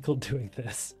had Michael doing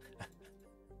this.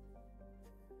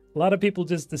 A lot of people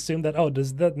just assume that, oh,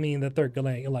 does that mean that they're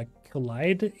gonna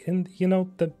collide in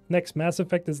the next Mass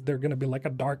Effect? Is there gonna be like a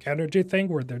dark energy thing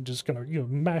where they're just gonna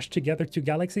mash together two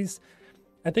galaxies?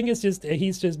 I think it's just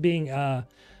he's just being a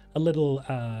little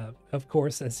of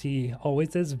course, as he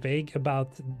always is, vague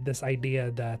about this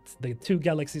idea that the two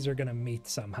galaxies are gonna meet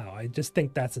somehow. I just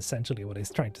think that's essentially what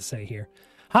he's trying to say here.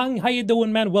 Hung, how you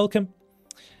doing, man? Welcome.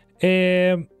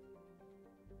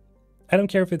 I don't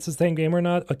care if it's the same game or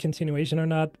not, a continuation or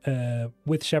not,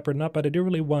 with Shepard or not, but I do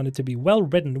really want it to be well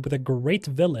written with a great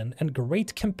villain and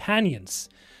great companions.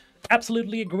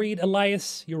 Absolutely agreed,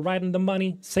 Elias. You're right on the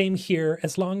money. Same here.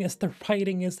 As long as the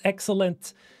writing is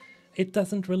excellent, it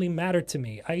doesn't really matter to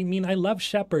me. I mean, I love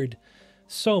Shepard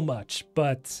so much,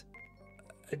 but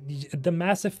the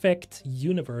Mass Effect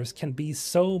universe can be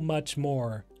so much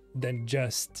more than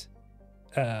just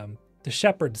the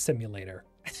Shepard simulator.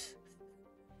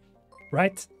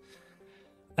 Right?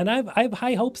 And I have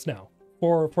high hopes now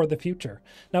for the future.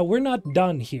 Now, we're not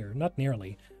done here, not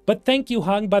nearly. But thank you,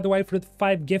 Hung, by the way, for the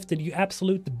 5 gifted. You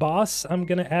absolute boss. I'm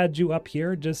going to add you up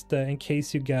here just in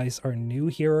case you guys are new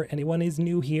here or anyone is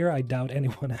new here. I doubt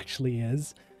anyone actually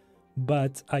is.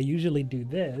 But I usually do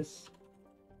this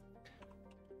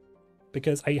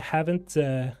because I haven't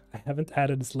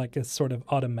added like a sort of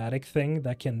automatic thing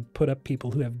that can put up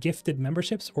people who have gifted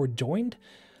memberships or joined.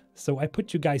 So I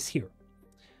put you guys here.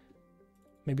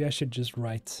 Maybe I should just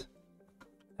write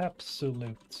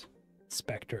absolute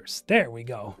specters. There we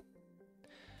go.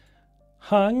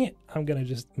 Hung, I'm gonna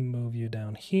just move you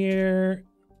down here.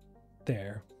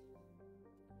 There.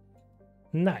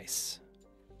 Nice.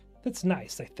 That's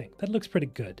nice, I think. That looks pretty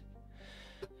good.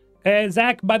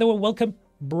 Zach, by the way, welcome,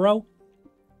 bro.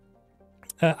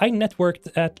 I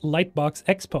networked at Lightbox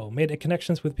Expo, made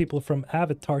connections with people from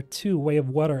Avatar 2, Way of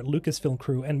Water, Lucasfilm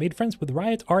crew, and made friends with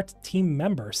Riot Art team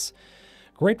members.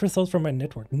 Great results from my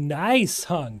network. Nice,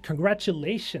 Hung.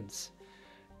 Congratulations.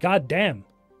 God damn.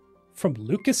 From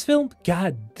Lucasfilm?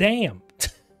 God damn.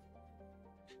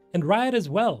 And Riot as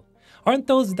well. Aren't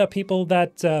those the people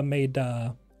that made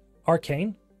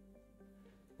Arcane?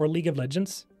 Or League of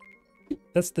Legends?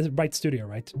 That's the right studio,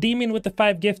 right? Demon with the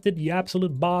 5 gifted. You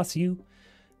absolute boss, you.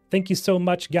 Thank you so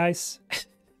much, guys.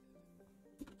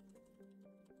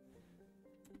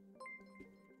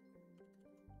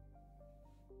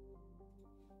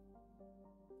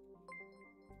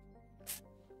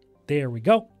 There we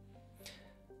go.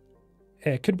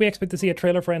 Could we expect to see a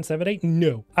trailer for N7A?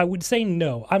 No. I would say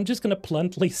no. I'm just going to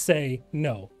bluntly say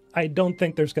no. I don't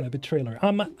think there's going to be a trailer.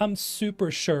 I'm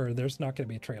super sure there's not going to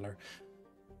be a trailer.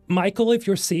 Michael, if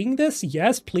you're seeing this,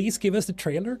 yes, please give us a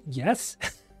trailer. Yes.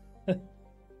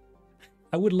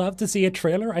 I would love to see a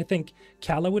trailer. I think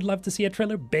Kala would love to see a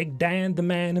trailer. Big Dan, the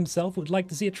man himself, would like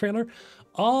to see a trailer.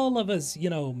 All of us,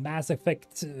 Mass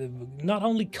Effect, not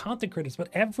only content creators, but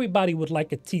everybody would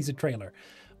like a teaser trailer.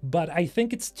 But I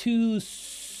think it's too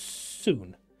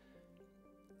soon.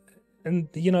 And,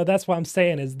 that's what I'm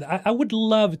saying is I would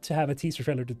love to have a teaser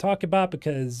trailer to talk about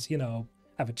because, I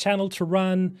have a channel to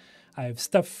run. I have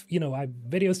stuff, I have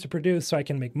videos to produce so I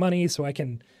can make money, so I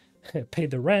can pay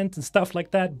the rent and stuff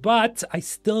like that. But I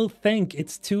still think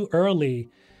it's too early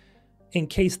in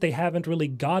case they haven't really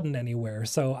gotten anywhere.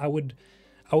 So I would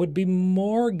be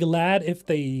more glad if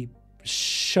they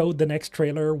showed the next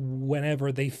trailer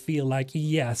whenever they feel like,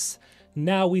 yes,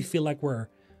 now we feel like we're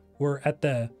at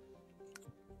the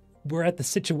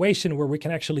situation where we can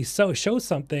actually show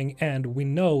something and we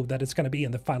know that it's going to be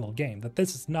in the final game, that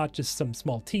this is not just some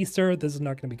small teaser, this is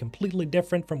not going to be completely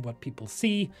different from what people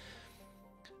see.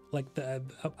 Like,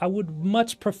 I would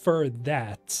much prefer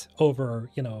that over,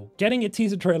 getting a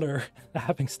teaser trailer,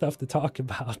 having stuff to talk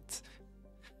about.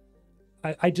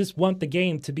 I just want the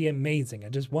game to be amazing. I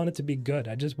just want it to be good.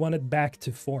 I just want it back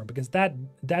to form because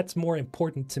that's more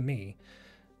important to me,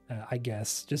 I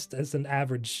guess, just as an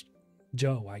average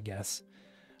Joe, I guess.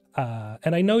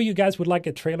 And I know you guys would like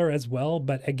a trailer as well,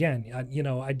 but again, you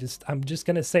know, I'm just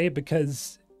gonna say,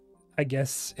 because I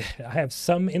guess I have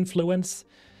some influence,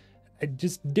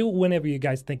 just do it whenever you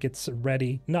guys think it's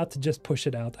ready, not to just push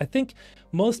it out. I think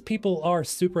most people are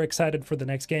super excited for the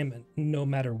next game no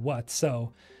matter what,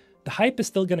 so the hype is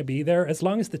still going to be there. As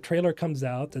long as the trailer comes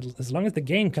out, as long as the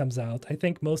game comes out, I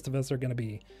think most of us are going to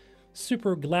be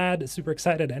super glad, super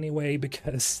excited anyway,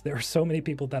 because there are so many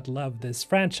people that love this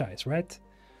franchise, right?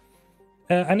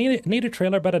 I need a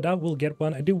trailer, but I doubt we'll get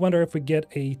one. I do wonder if we get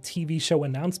a TV show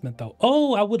announcement, though.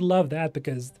 Oh, I would love that,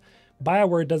 because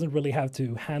BioWare doesn't really have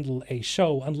to handle a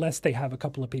show unless they have a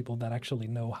couple of people that actually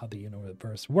know how the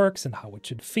universe works and how it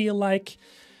should feel like.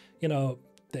 You know,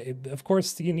 of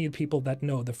course, you need people that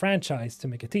know the franchise to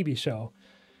make a TV show.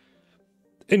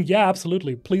 And yeah,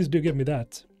 absolutely. Please do give me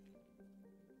that.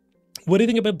 What do you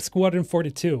think about Squadron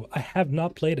 42? I have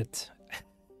not played it.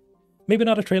 Maybe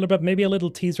not a trailer, but maybe a little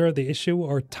teaser of the issue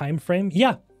or time frame.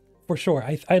 Yeah, for sure.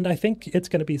 And I think it's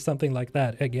going to be something like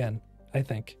that again, I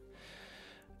think.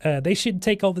 They should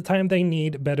take all the time they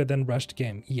need, better than rushed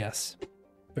game. Yes,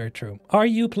 very true. Are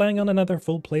you planning on another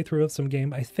full playthrough of some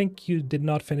game? I think you did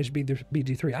not finish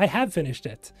BG3. I have finished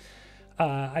it.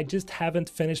 I just haven't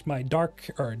finished my Dark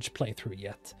Urge playthrough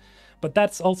yet. But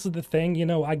that's also the thing, you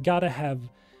know, I gotta have,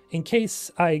 in case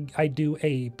I do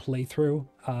a playthrough,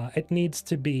 it needs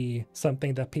to be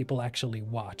something that people actually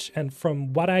watch. And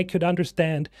from what I could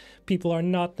understand, people are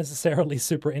not necessarily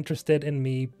super interested in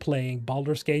me playing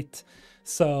Baldur's Gate.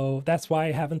 So that's why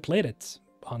I haven't played it,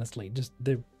 honestly. Just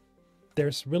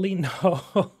there's really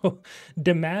no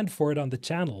demand for it on the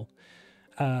channel.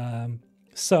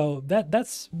 So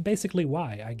that's basically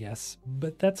why, I guess.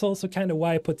 But that's also kind of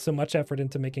why I put so much effort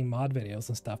into making mod videos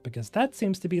and stuff, because that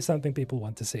seems to be something people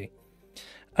want to see.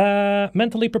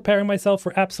 Mentally preparing myself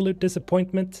for absolute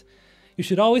disappointment. You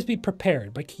should always be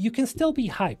prepared, but you can still be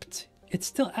hyped. It's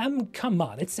still, come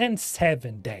on, it's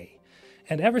N7 day.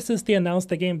 And ever since they announced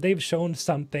the game, they've shown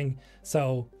something,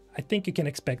 so I think you can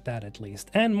expect that at least.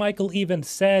 And Michael even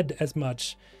said as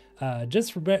much,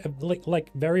 just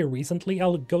like very recently,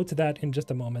 I'll go to that in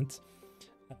just a moment,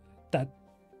 that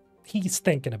he's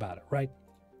thinking about it, right?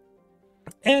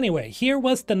 Anyway, here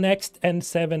was the next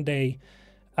N7 day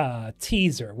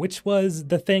teaser, which was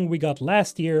the thing we got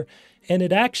last year, and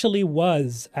it actually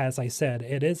was, as I said,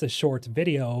 it is a short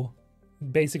video,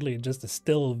 basically just a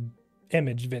still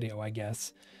image video, I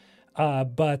guess.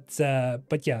 But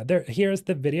yeah, here's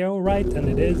the video, right? And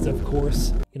it is, of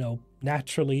course, you know,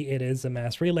 naturally it is a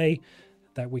mass relay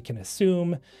that we can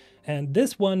assume. And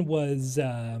this one was,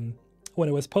 when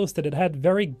it was posted, it had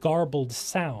very garbled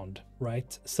sound,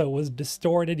 right? So it was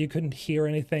distorted, you couldn't hear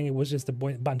anything, it was just a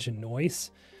bunch of noise.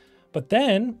 But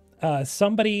then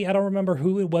somebody, I don't remember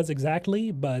who it was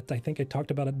exactly, but I think I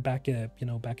talked about it back, you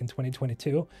know, back in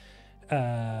 2022.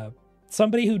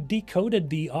 Somebody who decoded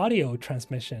the audio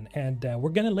transmission, and we're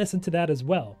gonna listen to that as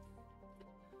well.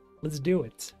 Let's do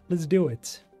it. Let's do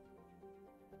it.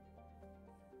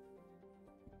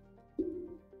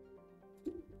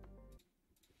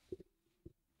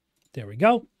 There we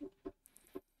go.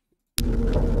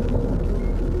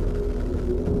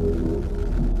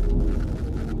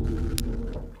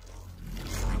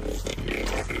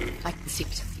 I can see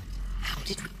it. How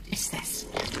did we miss this?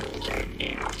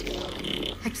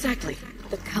 Exactly.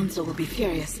 The Council will be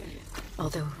furious.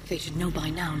 Although they should know by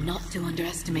now not to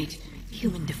underestimate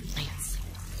human defiance.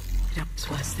 Perhaps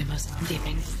worse, they must be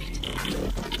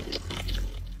it.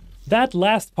 That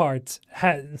last part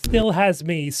still has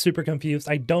me super confused.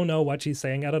 I don't know what she's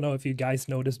saying. I don't know if you guys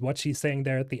noticed what she's saying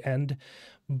there at the end.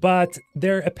 But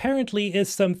there apparently is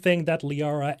something that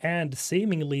Liara and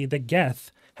seemingly the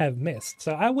Geth have missed.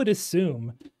 So I would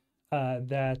assume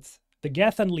that the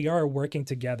Geth and Liara are working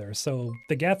together. So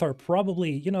the Geth are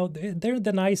probably, you know, they're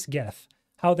the nice Geth.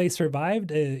 How they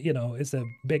survived, you know, is a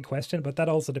big question. But that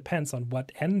also depends on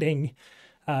what ending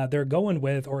they're going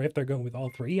with, or if they're going with all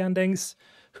three endings.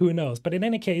 Who knows? But in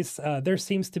any case, there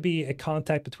seems to be a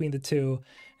contact between the two,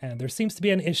 and there seems to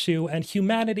be an issue, and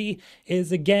humanity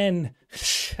is again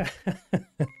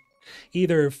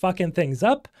either fucking things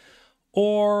up,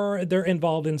 or they're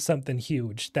involved in something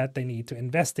huge that they need to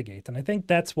investigate. And I think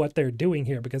that's what they're doing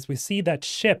here, because we see that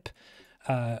ship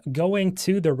going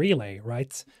to the relay,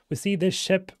 right? We see this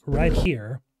ship right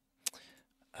here,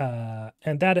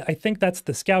 and that, I think that's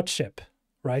the scout ship,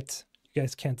 right? You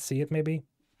guys can't see it, maybe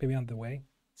on the way.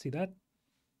 See that?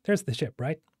 There's the ship,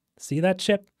 right? See that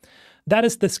ship? That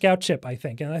is the scout ship, I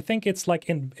think. And I think it's like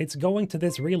it's going to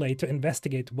this relay to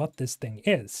investigate what this thing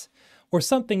is, or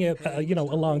something, you know,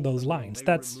 along those lines.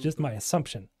 That's just my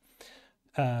assumption.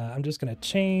 I'm just going to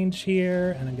change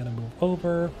here, and I'm going to move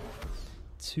over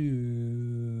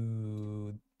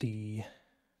to the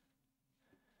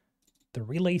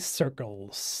relay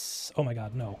circles. Oh my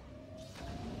god, no.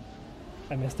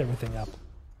 I messed everything up.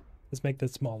 Let's make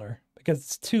this smaller because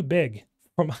it's too big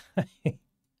for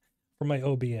my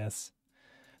OBS.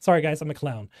 Sorry guys, I'm a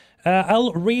clown.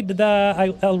 I'll read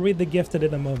the gifted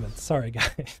in a moment. Sorry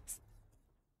guys.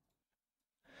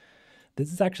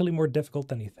 This is actually more difficult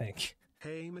than you think.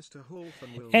 Hey,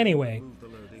 MrHulthen will Anyway, remove the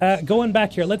loading going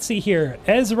back here, let's see here.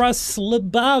 Ezra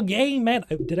Slabug, amen.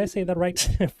 Did I say that right?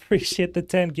 Appreciate the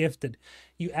 10 gifted.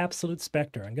 You absolute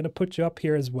specter. I'm going to put you up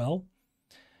here as well.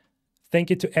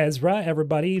 Thank you to Ezra,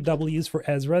 everybody. W's for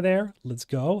Ezra there. Let's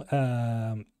go.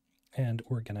 And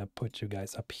we're going to put you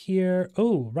guys up here.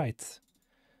 Oh, right.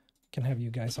 Can have you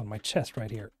guys on my chest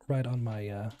right here. Right on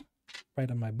my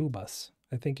boobas.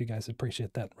 I think you guys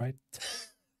appreciate that, right?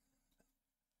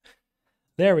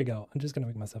 There we go. I'm just going to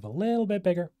make myself a little bit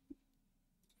bigger.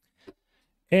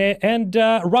 And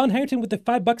Ron Harrington with the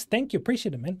 $5. Thank you.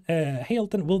 Appreciate it, man. Hey,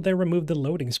 Elton, will they remove the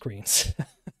loading screens?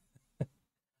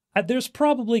 There's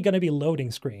probably going to be loading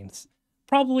screens.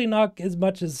 Probably not as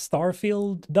much as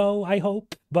Starfield, though, I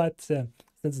hope. But since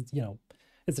it's, you know,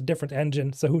 it's a different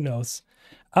engine, so who knows.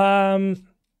 But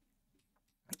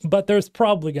there's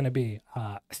probably going to be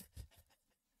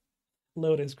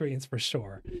loading screens for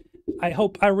sure.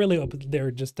 I really hope there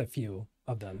are just a few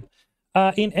of them.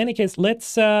 In any case,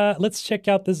 let's check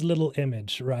out this little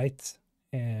image, right?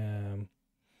 There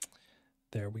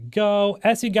we go.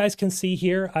 As you guys can see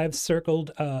here, I've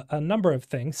circled a number of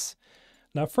things.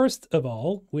 Now, first of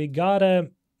all, we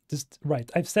gotta just, right,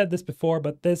 I've said this before,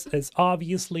 but this is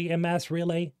obviously a mass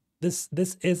relay. This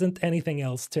isn't anything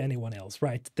else to anyone else,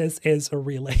 right? This is a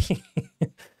relay.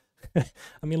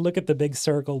 I mean, look at the big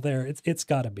circle there. It's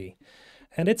gotta be.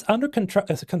 And it's under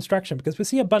construction because we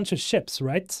see a bunch of ships,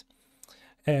 right?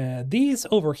 These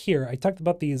over here, I talked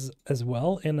about these as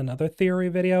well in another theory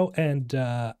video. And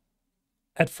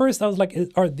at first I was like,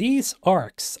 are these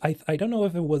arcs? I don't know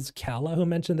if it was Kala who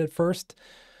mentioned it first,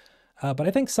 but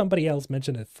I think somebody else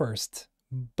mentioned it first.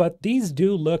 But these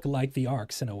do look like the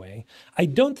arcs in a way. I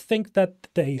don't think that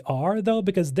they are, though,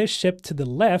 because this ship to the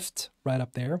left, right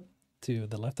up there, to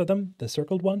the left of them, the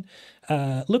circled one,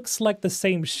 looks like the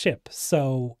same ship.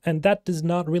 So, and that does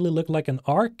not really look like an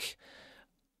arc.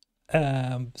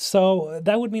 So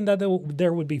that would mean that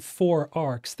there would be 4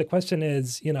 arcs. The question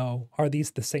is, you know, are these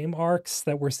the same arcs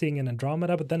that we're seeing in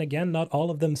Andromeda? But then again, not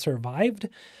all of them survived.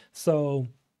 So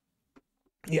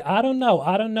yeah, I don't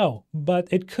know, but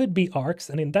it could be arcs.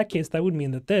 And in that case, that would mean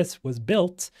that this was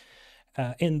built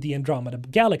in the Andromeda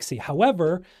galaxy.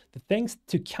 However, the things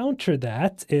to counter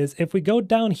that is if we go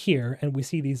down here and we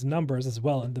see these numbers as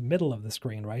well in the middle of the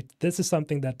screen, right? This is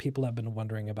something that people have been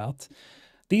wondering about.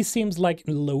 These seems like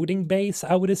loading bays,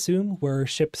 I would assume, where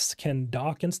ships can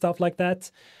dock and stuff like that.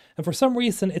 And for some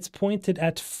reason, it's pointed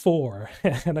at 4.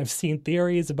 And I've seen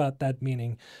theories about that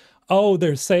meaning, oh,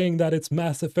 they're saying that it's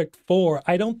Mass Effect 4.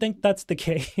 I don't think that's the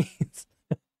case.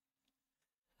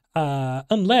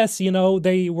 Unless, you know,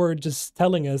 they were just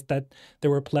telling us that they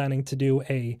were planning to do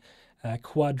a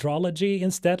quadrology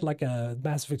instead, like a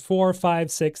Mass Effect 4,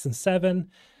 5, 6, and 7.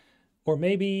 Or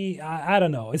maybe, I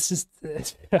don't know. It's just,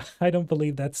 I don't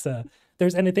believe that's,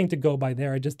 there's anything to go by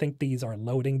there. I just think these are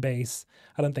loading bays.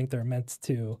 I don't think they're meant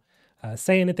to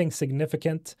say anything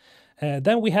significant.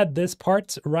 Then we had this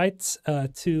part right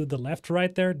to the left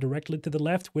right there, directly to the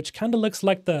left, which kind of looks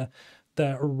like the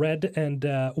red and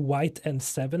white and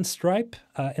 7 stripe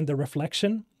in the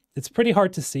reflection. It's pretty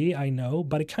hard to see, I know,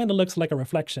 but it kind of looks like a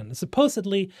reflection.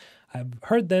 Supposedly, I've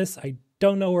heard this, I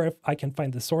don't know where if I can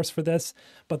find the source for this,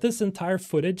 but this entire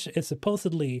footage is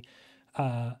supposedly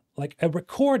like a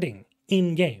recording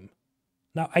in-game.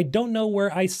 Now, I don't know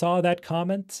where I saw that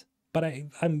comment, but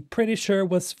I'm pretty sure it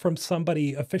was from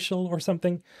somebody official or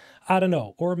something. I don't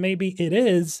know. Or maybe it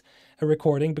is a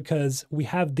recording because we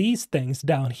have these things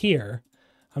down here.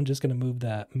 I'm just going to move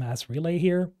the mass relay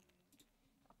here.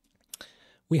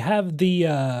 We have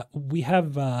the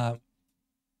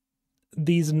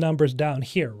these numbers down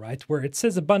here, right? Where it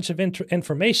says a bunch of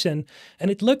information, and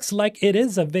it looks like it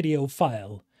is a video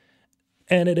file.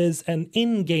 And it is an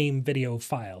in-game video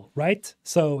file, right?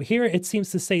 So here it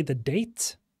seems to say the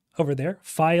date over there,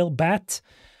 file bat.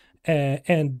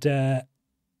 And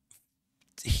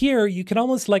here you can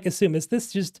almost like assume, is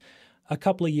this just a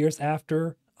couple of years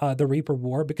after the Reaper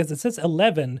War? Because it says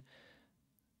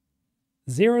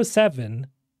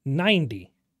 11/07/90.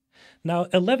 Now,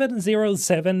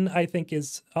 11/07, I think,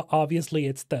 is obviously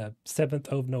it's the 7th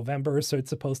of November, so it's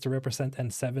supposed to represent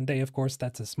N7 Day. Of course,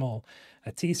 that's a small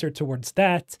teaser towards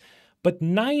that. But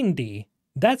 90,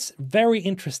 that's very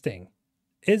interesting.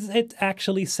 Is it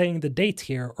actually saying the date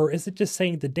here, or is it just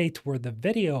saying the date where the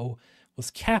video was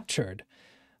captured?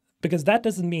 Because that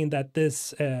doesn't mean that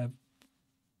this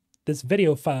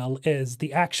video file is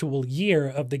the actual year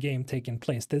of the game taking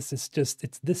place. This is just,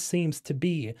 this seems to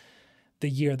be the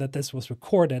year that this was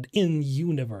recorded in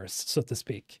universe, so to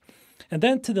speak. And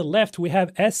then to the left, we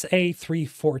have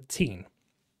SA314.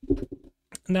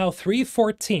 Now,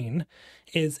 314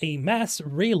 is a mass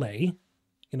relay,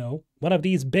 you know, one of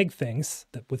these big things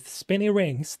that with spinny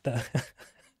rings, the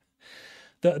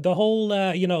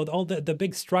whole, you know, all the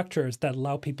big structures that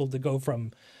allow people to go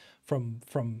from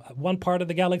one part of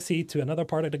the galaxy to another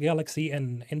part of the galaxy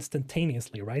and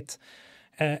instantaneously, right?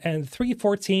 And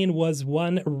 314 was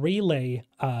one relay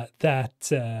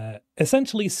that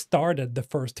essentially started the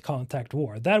first contact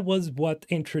war. That was what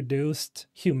introduced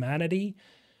humanity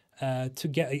to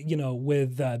get, you know,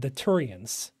 with the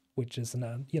Turians, which is,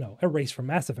 you know, a race from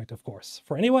Mass Effect, of course.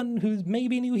 For anyone who's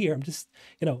maybe new here, I'm just,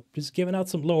 you know, just giving out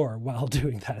some lore while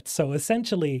doing that. So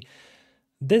essentially,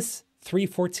 this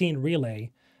 314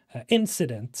 relay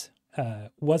incident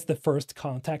was the first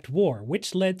contact war,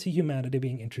 which led to humanity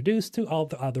being introduced to all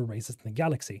the other races in the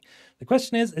galaxy. The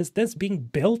question is this being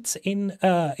built in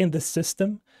the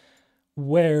system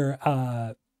where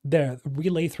the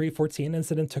Relay 314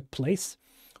 incident took place?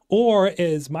 Or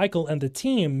is Michael and the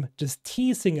team just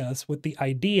teasing us with the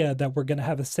idea that we're going to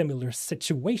have a similar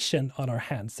situation on our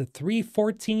hands, the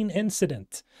 314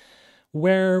 incident,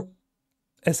 where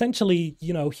essentially,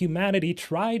 you know, humanity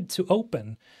tried to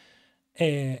open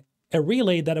a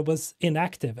relay that it was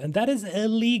inactive, and that is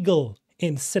illegal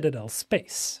in Citadel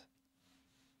space.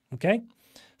 Okay?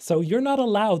 So you're not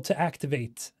allowed to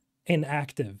activate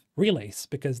inactive relays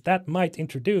because that might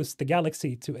introduce the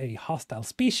galaxy to a hostile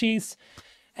species,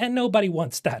 and nobody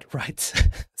wants that, right?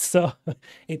 So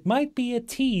it might be a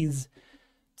tease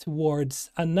towards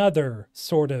another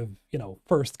sort of, you know,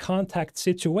 first contact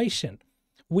situation,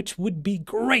 which would be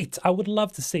great. I would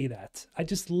love to see that. I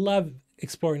just love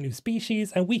exploring new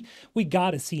species, and we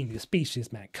gotta see new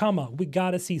species, man. Come on, we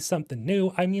gotta see something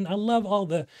new. I mean, I love all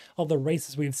the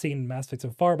races we've seen in Mass Effect so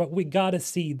far, but we gotta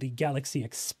see the galaxy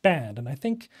expand. And I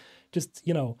think just,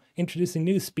 you know, introducing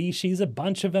new species, a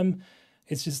bunch of them,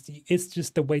 it's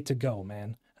just the way to go,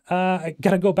 man. I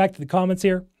gotta go back to the comments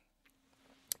here.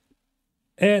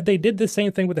 They did the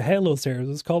same thing with the Halo series.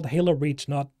 It's called Halo Reach,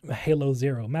 not Halo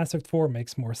Zero. Mass Effect 4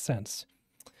 makes more sense.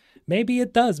 Maybe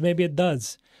it does. Maybe it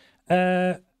does.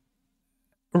 Right.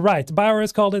 BioWare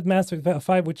has called it Mass Effect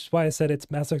 5, which is why I said it's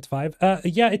Mass Effect 5.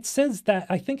 Yeah, it says that.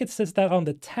 I think it says that on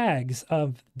the tags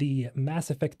of the Mass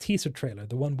Effect teaser trailer,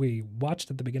 the one we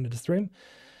watched at the beginning of the stream.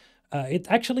 It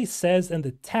actually says in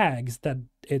the tags that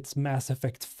it's Mass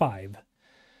Effect 5.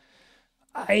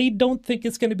 I don't think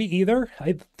it's going to be either.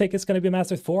 I think it's going to be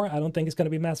Mass Effect 4. I don't think it's going to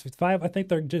be Mass Effect 5. I think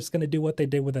they're just going to do what they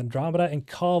did with Andromeda and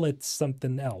call it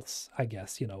something else, I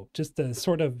guess, you know, just a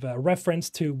sort of reference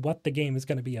to what the game is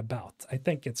going to be about. I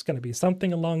think it's going to be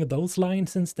something along those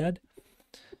lines instead.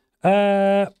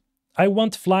 I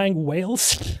want flying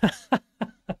whales.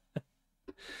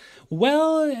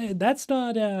 Well, that's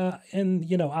not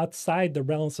you know, outside the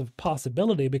realms of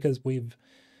possibility, because we've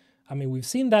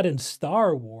seen that in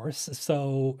Star Wars,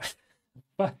 so,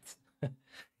 but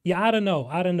yeah, I don't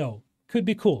know. Could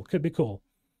be cool.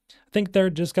 I think they're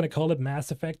just going to call it Mass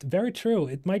Effect. Very true.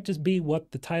 It might just be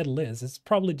what the title is. It's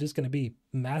probably just going to be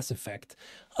Mass Effect.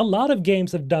 A lot of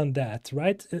games have done that,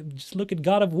 right? Just look at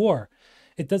God of War.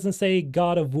 It doesn't say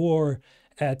God of War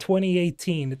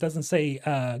 2018. It doesn't say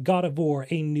God of War,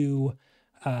 a new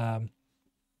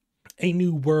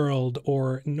world,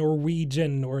 or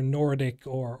Norwegian or Nordic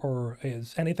or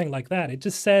is anything like that. It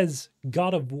just says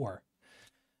God of War.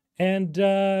 And,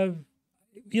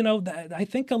 you know, I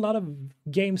think a lot of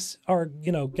games are,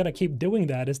 you know, going to keep doing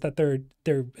that, is that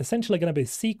they're essentially going to be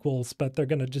sequels, but they're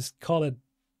going to just call it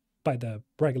by the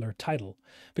regular title,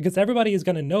 because everybody is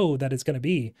going to know that it's going to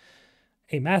be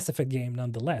a Mass Effect game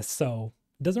nonetheless. So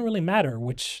it doesn't really matter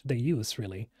which they use,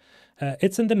 really.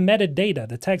 It's in the metadata,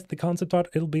 the text, the concept art.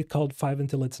 It'll be called 5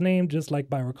 until it's named, just like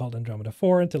BioWare called Andromeda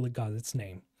 4 until it got its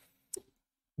name.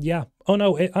 Yeah. Oh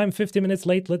no, I'm 50 minutes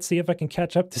late. Let's see if I can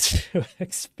catch up to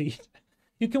 2x speed.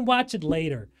 You can watch it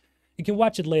later.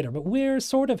 But we're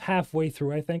sort of halfway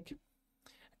through, I think.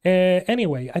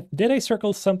 Anyway, did I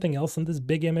circle something else in this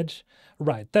big image?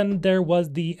 Right, then there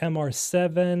was the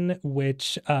MR7,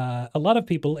 which a lot of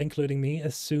people, including me,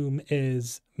 assume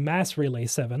is Mass Relay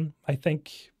 7. I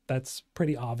think that's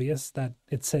pretty obvious that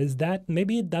it says that.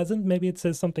 Maybe it doesn't, maybe it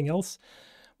says something else,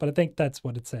 but I think that's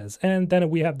what it says. And then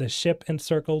we have the ship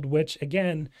encircled, which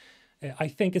again, I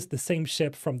think is the same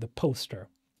ship from the poster.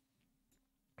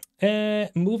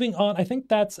 Moving on, I think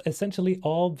that's essentially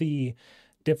all the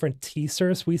different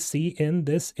teasers we see in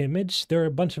this image. There are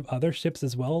a bunch of other ships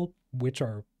as well, which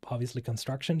are obviously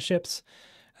construction ships.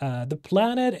 The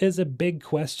planet is a big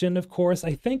question, of course.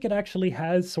 I think it actually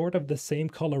has sort of the same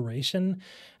coloration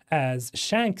as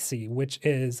Shanxi, which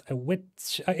is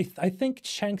I think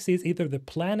Shanxi is either the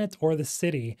planet or the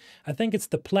city. I think it's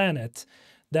the planet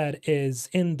that is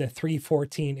in the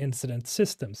 314 incident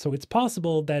system. So it's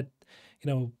possible that,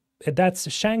 that's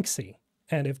Shanxi.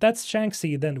 And if that's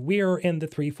Shanxi, then we're in the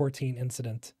 314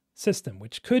 incident system,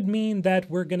 which could mean that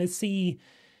we're going to see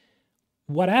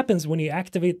what happens when you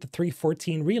activate the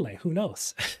 314 relay. Who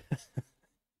knows?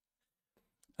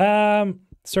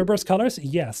 Cerberus colors?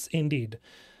 Yes, indeed.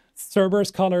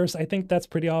 Cerberus colors, I think that's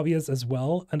pretty obvious as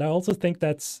well. And I also think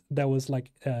that was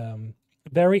like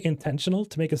very intentional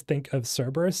to make us think of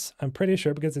Cerberus. I'm pretty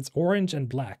sure because it's orange and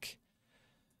black.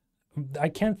 I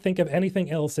can't think of anything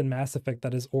else in Mass Effect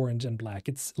that is orange and black.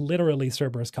 It's literally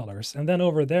Cerberus colors. And then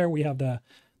over there we have the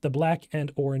black and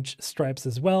orange stripes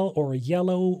as well, or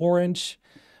yellow, orange.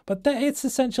 But it's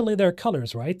essentially their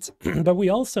colors, right? But we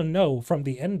also know from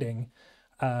the ending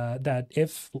that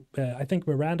if I think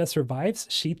Miranda survives,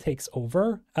 she takes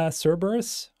over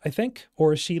Cerberus, I think,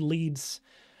 or she leads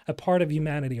a part of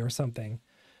humanity or something.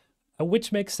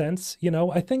 Which makes sense,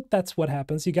 I think that's what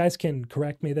happens. You guys can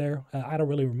correct me there. I don't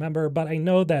really remember, but I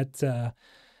know that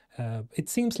it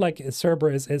seems like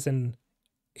Cerberus is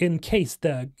in case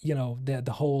the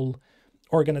whole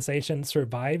organization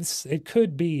survives, it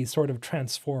could be sort of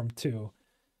transformed to,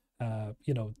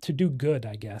 to do good,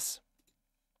 I guess.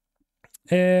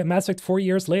 Mass Effect 4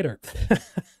 years later.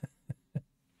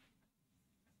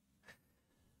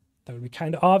 That would be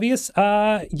kind of obvious.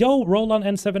 Yo, roll on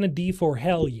N7 and D4.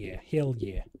 Hell yeah. Hell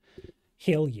yeah.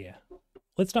 Hell yeah.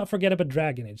 Let's not forget about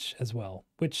Dragon Age as well,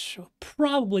 which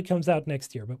probably comes out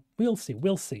next year, but we'll see.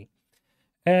 We'll see.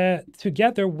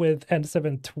 Together with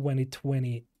N7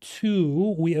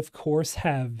 2022, we of course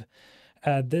have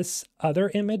this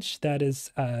other image that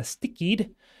is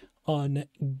stickied on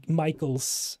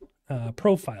Michael's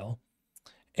profile.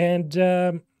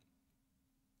 And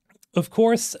of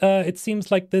course, it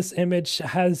seems like this image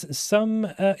has some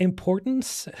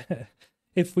importance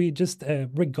if we just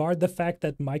regard the fact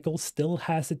that Michael still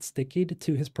has it stickied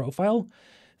to his profile.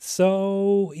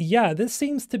 So yeah, this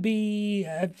seems to be,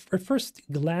 at first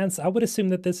glance, I would assume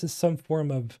that this is some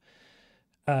form of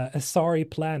Asari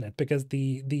planet, because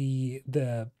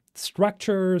the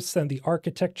structures and the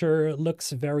architecture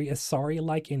looks very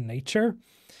Asari-like in nature.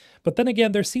 But then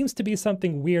again, there seems to be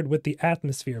something weird with the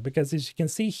atmosphere, because as you can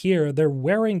see here, they're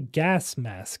wearing gas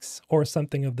masks or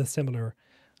something of the similar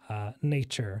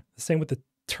nature. Same with the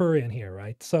Turian here,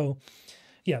 right? So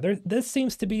yeah, this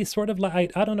seems to be sort of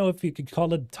like, I don't know if you could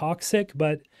call it toxic,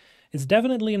 but it's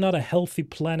definitely not a healthy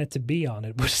planet to be on,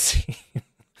 it would seem.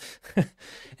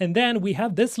 And then we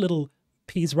have this little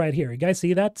piece right here. You guys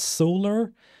see that?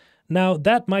 Solar. Now,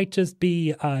 that might just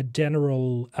be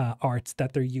general art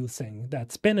that they're using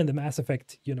that's been in the Mass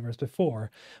Effect universe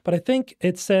before. But I think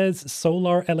it says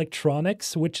Solar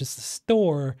Electronics, which is the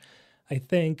store, I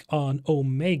think, on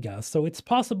Omega. So it's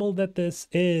possible that this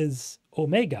is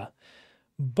Omega.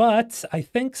 But I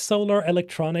think Solar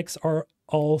Electronics are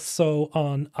also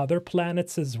on other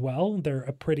planets as well. They're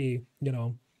a pretty,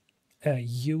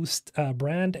 used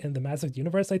brand in the Mass Effect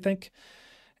universe, I think.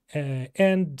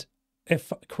 And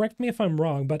correct me if I'm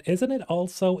wrong, but isn't it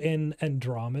also in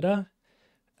Andromeda?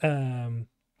 It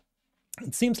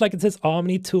seems like it says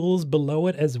Omni Tools below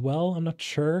it as well. I'm not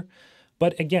sure.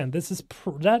 But again, that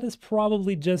is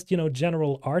probably just,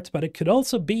 general art, but it could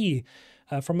also be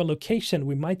from a location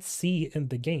we might see in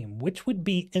the game, which would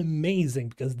be amazing,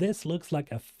 because this looks like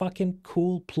a fucking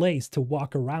cool place to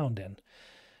walk around in.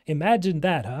 Imagine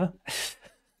that, huh?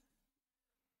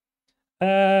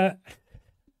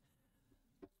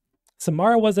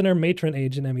 Samara was in her matron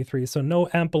age in ME3, so no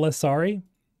Ample Asari.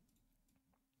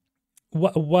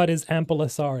 What is Ample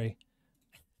Asari?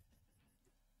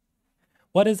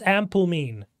 What does ample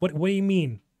mean? What do you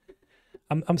mean?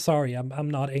 I'm sorry, I'm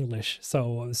not English,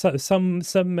 so some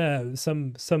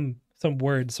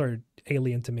words are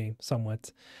alien to me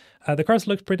somewhat. The cars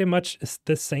look pretty much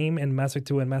the same in Mass Effect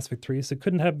 2 and Mass Effect 3, so it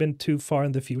couldn't have been too far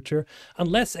in the future,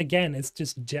 unless again it's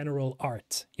just general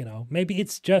art. Maybe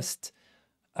it's just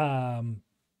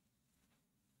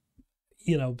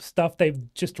stuff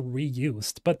they've just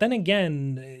reused. But then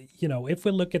again, if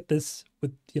we look at this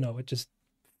with just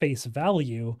face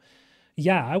value,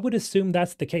 yeah, I would assume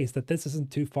that's the case, that this isn't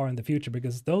too far in the future,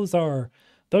 because those are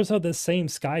the same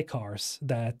sky cars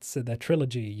that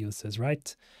Trilogy uses,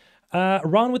 right?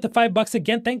 Ron with the $5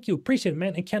 again. Thank you. Appreciate it,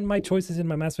 man. And can my choices in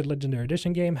my Mass Effect Legendary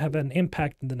Edition game have an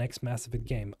impact in the next Mass Effect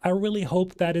game? I really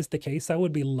hope that is the case. That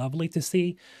would be lovely to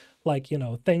see. Like, you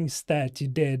know, things that you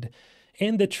did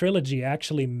in the trilogy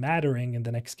actually mattering in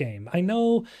the next game. I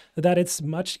know that it's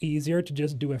much easier to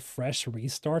just do a fresh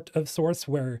restart of sorts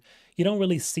where you don't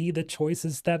really see the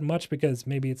choices that much because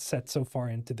maybe it's set so far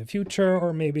into the future,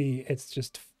 or maybe it's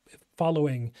just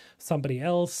following somebody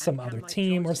else, some other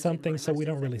team or something, so we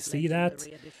don't really see that.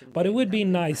 But it would be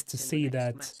nice to see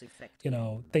that, you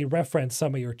know, they reference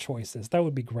some of your choices. That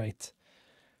would be great.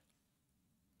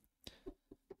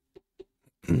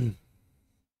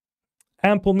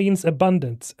 Ample means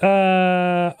abundant.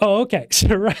 Oh, okay.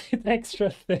 Right, extra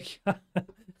thick.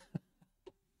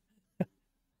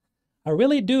 I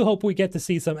really do hope we get to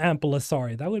see some ample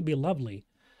Asari. That would be lovely.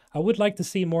 I would like to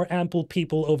see more ample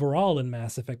people overall in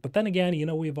Mass Effect, but then again, you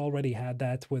know, we've already had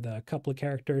that with a couple of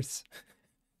characters.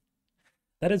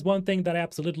 That is one thing that I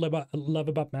absolutely love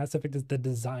about Mass Effect is the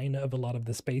design of a lot of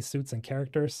the spacesuits and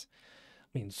characters.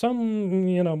 I mean, some,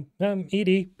 you know,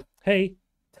 EDI, hey.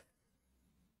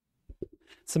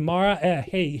 Samara,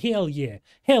 hey, hell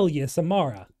yeah,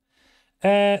 Samara.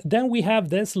 Then we have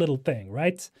this little thing,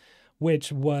 right?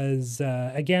 Which was,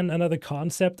 again, another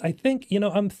concept. I think, you know,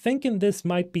 I'm thinking this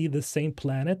might be the same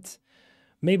planet.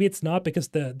 Maybe it's not because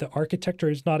the architecture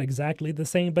is not exactly the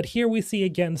same. But here we see,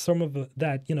 again, some of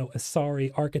that, you know,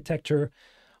 Asari architecture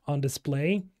on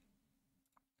display.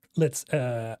 Let's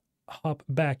hop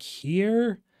back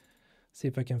here. See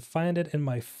if I can find it in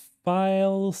my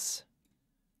files.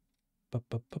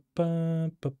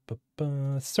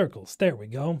 Circles. There we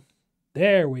go.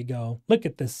 There we go. Look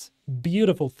at this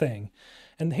beautiful thing.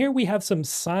 And here we have some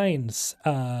signs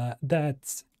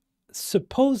that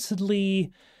supposedly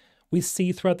we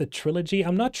see throughout the trilogy.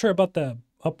 I'm not sure about the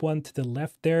up one to the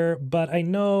left there, but I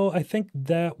think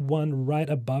that one right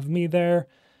above me there,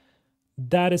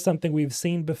 that is something we've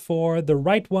seen before. The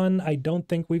right one, I don't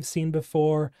think we've seen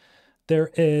before.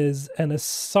 There is an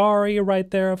Asari right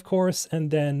there, of course,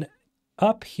 and then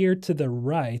up here to the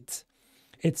right,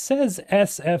 it says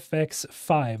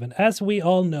SFX5, and as we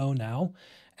all know now,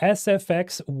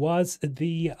 SFX was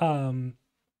the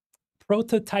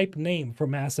prototype name for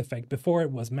Mass Effect before it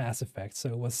was Mass Effect, so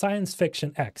it was Science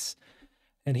Fiction X.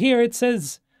 And here it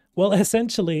says, well,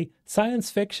 essentially, Science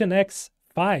Fiction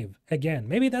X5 again.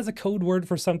 Maybe that's a code word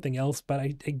for something else, but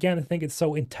I think it's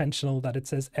so intentional that it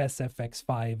says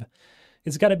SFX5.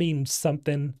 It's got to be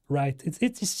something, right?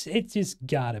 It just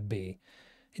gotta be.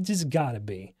 It just gotta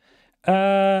be.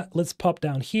 Let's pop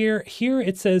down here. Here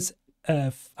it says,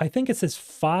 I think it says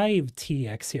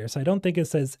 5TX here, so I don't think it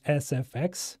says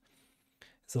SFX.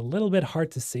 It's a little bit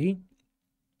hard to see,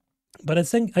 but it's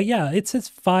saying, yeah, it says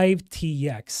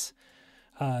 5TX.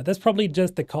 That's probably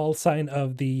just the call sign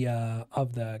of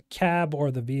the cab or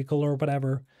the vehicle or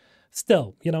whatever.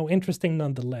 Still, you know, interesting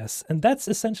nonetheless. And that's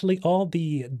essentially all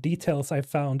the details I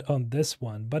found on this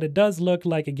one. But it does look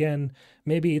like, again,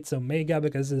 maybe it's Omega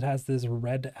because it has this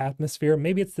red atmosphere.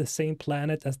 Maybe it's the same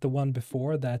planet as the one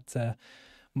before that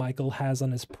Michael has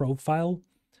on his profile.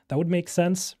 That would make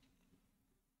sense.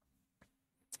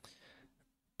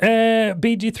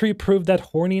 BG3 proved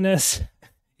that horniness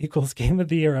equals Game of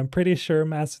the Year. I'm pretty sure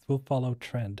Mass Effect will follow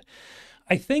trend.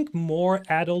 I think more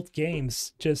adult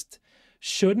games just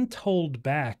shouldn't hold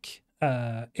back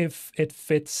if it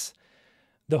fits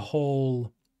the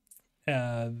whole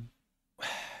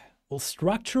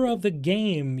structure of the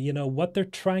game, you know, what they're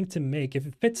trying to make. If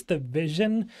it fits the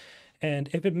vision and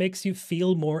if it makes you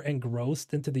feel more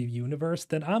engrossed into the universe,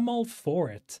 then I'm all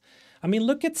for it. I mean,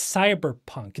 look at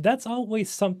Cyberpunk. That's always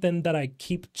something that I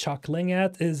keep chuckling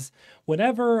at, is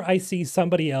whenever I see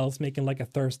somebody else making like a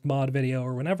thirst mod video,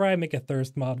 or whenever I make a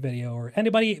thirst mod video, or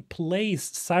anybody plays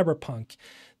Cyberpunk,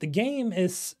 the game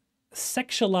is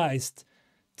sexualized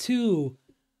to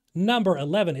number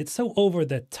 11. It's so over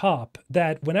the top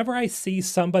that whenever I see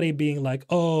somebody being like,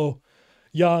 oh,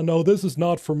 yeah, no, this is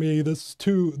not for me. This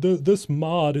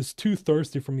mod is too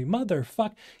thirsty for me.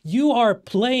 Motherfuck, you are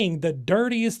playing the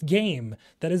dirtiest game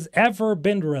that has ever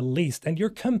been released, and you're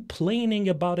complaining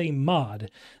about a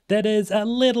mod that is a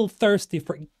little thirsty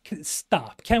for...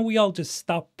 Stop. Can we all just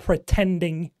stop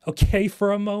pretending, okay,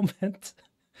 for a moment?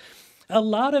 A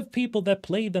lot of people that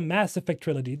play the Mass Effect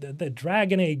trilogy, the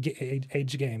Dragon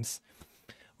Age games,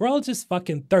 we're all just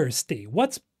fucking thirsty.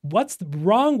 What's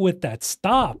wrong with that?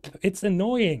 Stop. It's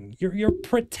annoying. You're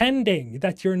pretending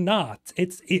that you're not.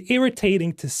 It's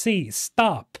irritating to see.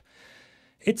 Stop.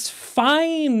 It's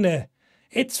fine.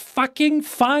 It's fucking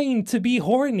fine to be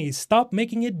horny. Stop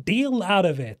making a deal out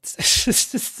of it.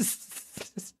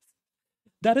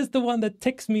 That is the one that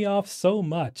ticks me off so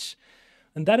much.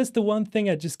 And that is the one thing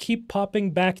I just keep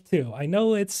popping back to. I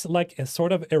know it's like a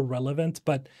sort of irrelevant,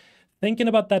 but thinking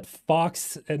about that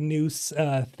Fox News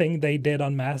thing they did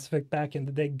on Mass Effect back in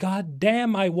the day, god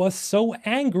damn, I was so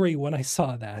angry when I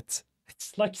saw that.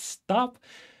 It's like, stop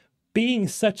being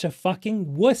such a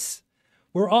fucking wuss.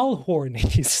 We're all horny.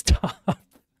 Stop.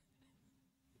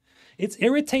 It's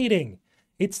irritating.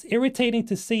 It's irritating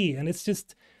to see, and it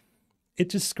just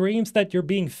screams that you're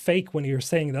being fake when you're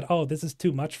saying that, oh, this is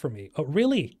too much for me. Oh,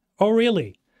 really? Oh,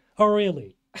 really? Oh,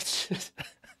 really?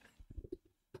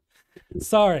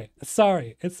 Sorry.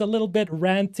 It's a little bit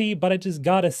ranty, but I just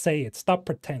gotta say it. Stop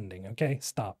pretending, okay?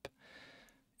 Stop.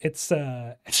 It's,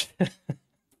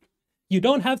 you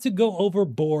don't have to go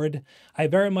overboard. I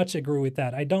very much agree with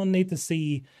that. I don't need to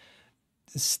see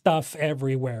stuff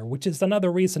everywhere, which is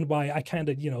another reason why I kind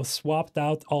of, swapped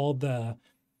out all the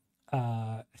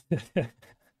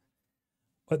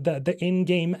the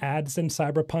in-game ads in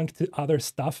Cyberpunk to other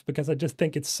stuff, because I just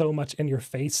think it's so much in your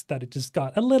face that it just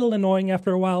got a little annoying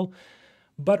after a while.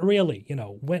 But really,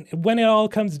 when it all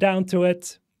comes down to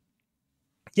it,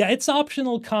 yeah, it's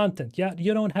optional content. Yeah,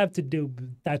 you don't have to do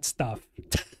that stuff.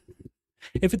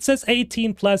 If it says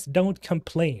 18 plus, don't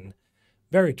complain.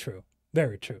 Very true.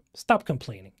 Very true. Stop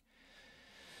complaining.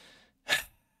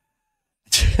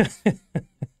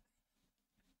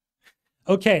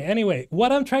 Okay, anyway,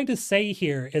 what I'm trying to say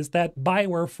here is that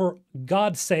Bioware, for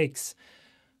God's sakes,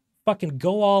 fucking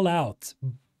go all out.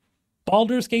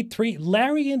 Baldur's Gate 3,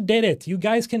 Larian did it. You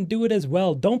guys can do it as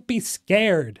well. Don't be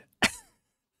scared.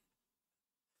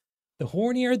 The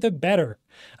hornier, the better.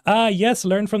 Yes,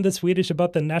 learn from the Swedish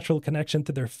about the natural connection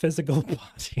to their physical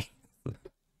body.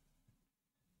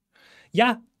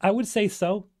 Yeah, I would say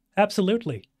so.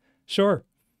 Absolutely. Sure.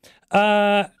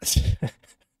 The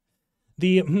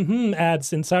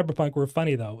ads in Cyberpunk were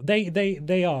funny though.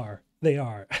 They are.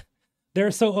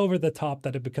 They're so over the top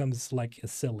that it becomes like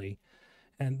silly.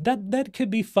 And that could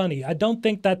be funny. I don't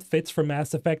think that fits for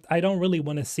Mass Effect. I don't really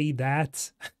want to see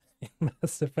that in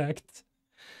Mass Effect.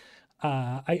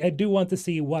 I do want to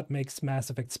see what makes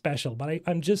Mass Effect special, but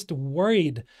I'm just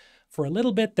worried for a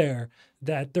little bit there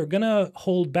that they're gonna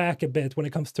hold back a bit when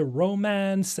it comes to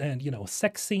romance and,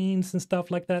 sex scenes and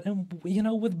stuff like that. And,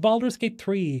 with Baldur's Gate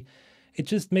 3, it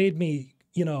just made me,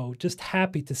 just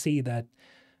happy to see that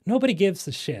nobody gives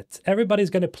a shit. Everybody's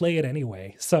gonna play it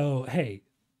anyway. So, hey,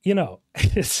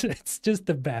 it's just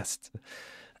the best.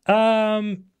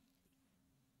 That's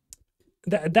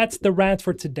the rant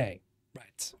for today.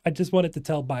 Right. I just wanted to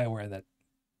tell BioWare that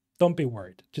don't be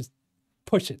worried. Just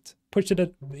push it. Push it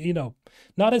at,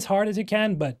 not as hard as you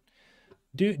can, but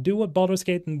do what Baldur's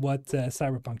Gate and what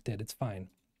Cyberpunk did. It's fine.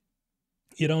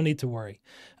 You don't need to worry.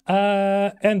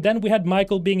 And then we had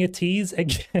Michael being a tease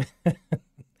again.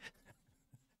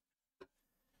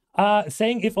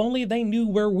 Saying if only they knew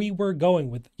where we were going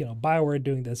with, BioWare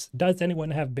doing this. Does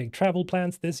anyone have big travel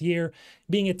plans this year?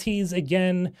 Being a tease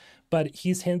again, but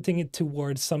he's hinting it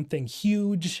towards something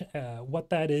huge. What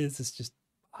that is just,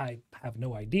 I have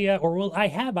no idea. Or, well, I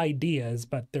have ideas,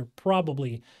 but they're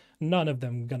probably none of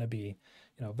them going to be,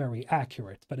 very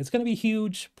accurate. But it's going to be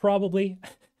huge, probably.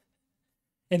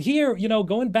 And here,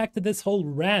 going back to this whole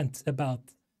rant about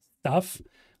stuff,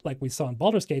 like we saw in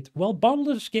Baldur's Gate, well,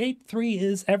 Baldur's Gate 3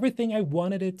 is everything I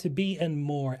wanted it to be and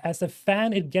more. As a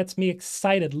fan, it gets me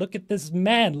excited. Look at this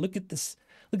man. Look at this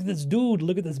dude.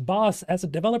 Look at this boss. As a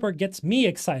developer, it gets me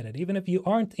excited. Even if you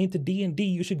aren't into D&D,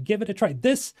 you should give it a try.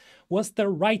 This was the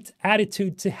right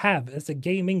attitude to have as a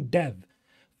gaming dev.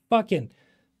 Fucking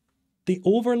the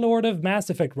overlord of Mass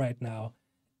Effect right now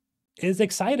is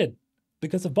excited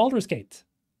because of Baldur's Gate,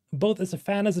 both as a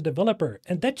fan, as a developer,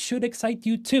 and that should excite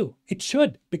you too. It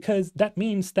should, because that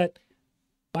means that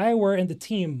BioWare and the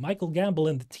team, Michael Gamble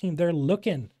and the team, they're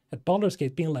looking at Baldur's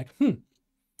Gate being like,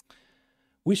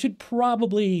 we should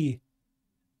probably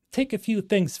take a few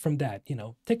things from that,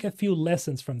 take a few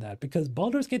lessons from that, because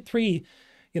Baldur's Gate 3,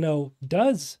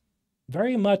 does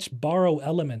very much borrow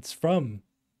elements from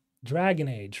Dragon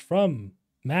Age, from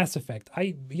Mass Effect.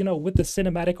 With the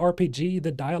cinematic RPG,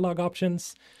 the dialogue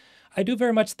options, I do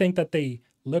very much think that they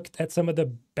looked at some of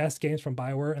the best games from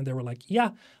BioWare and they were like, yeah,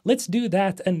 let's do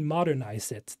that and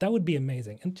modernize it. That would be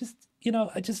amazing. And just,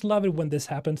 I just love it when this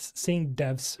happens, seeing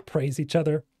devs praise each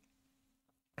other.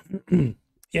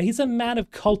 Yeah, he's a man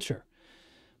of culture.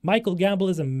 Michael Gamble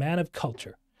is a man of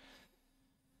culture.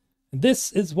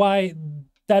 This is why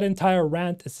that entire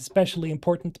rant is especially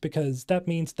important, because that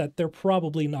means that they're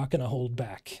probably not going to hold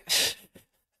back.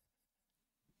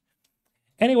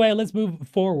 Anyway, let's move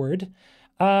forward.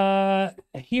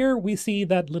 Here we see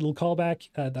that little callback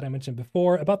that I mentioned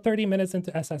before, about 30 minutes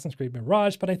into Assassin's Creed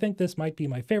Mirage, but I think this might be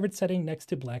my favorite setting next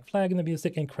to Black Flag, and the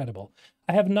music incredible.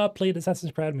 I have not played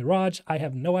Assassin's Creed Mirage. I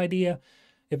have no idea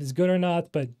if it's good or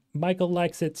not, but Michael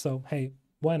likes it, so hey,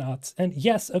 why not? And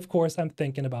yes, of course, I'm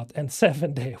thinking about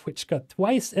N7 Day, which got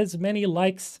twice as many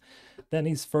likes than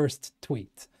his first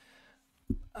tweet.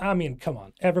 I mean, come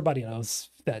on, everybody knows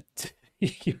that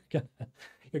you're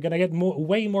gonna get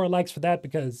way more likes for that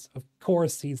because, of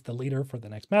course, he's the leader for the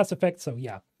next Mass Effect, so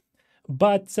yeah.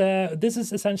 But this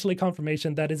is essentially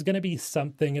confirmation that it's gonna be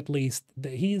something, at least.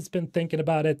 That he's been thinking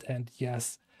about it, and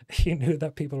yes, he knew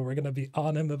that people were gonna be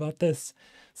on him about this.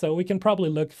 So we can probably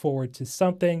look forward to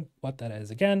something. What that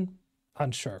is, again,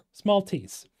 unsure. Small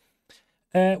tease.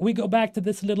 We go back to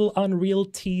this little Unreal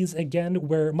tease again,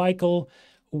 where Michael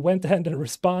went ahead and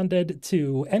responded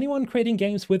to anyone creating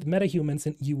games with metahumans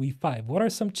in UE5. What are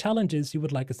some challenges you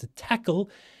would like us to tackle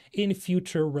in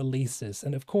future releases?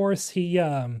 And of course, he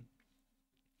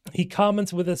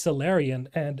comments with a Solarian,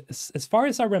 and as far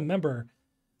as I remember,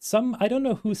 I don't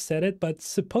know who said it, but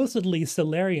supposedly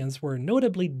Solarians were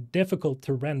notably difficult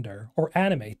to render or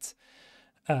animate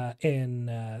in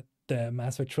the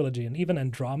Mass Effect trilogy and even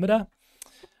Andromeda.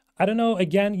 I don't know,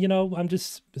 again, you know, I'm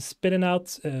just spitting out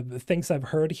things I've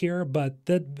heard here, but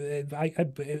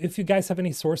if you guys have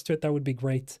any source to it, that would be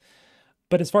great.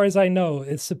 But as far as I know,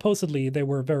 supposedly they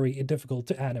were very difficult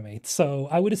to animate. So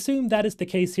I would assume that is the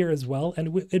case here as well,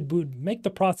 and it would make the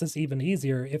process even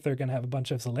easier if they're going to have a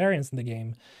bunch of Solarians in the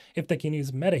game, if they can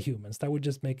use metahumans. That would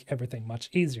just make everything much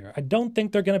easier. I don't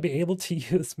think they're going to be able to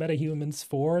use metahumans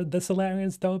for the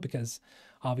Solarians, though, because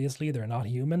obviously they're not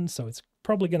human, so it's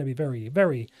probably going to be very,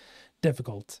 very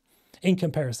difficult in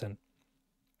comparison.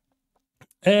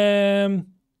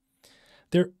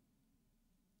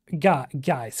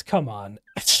 Guys, come on.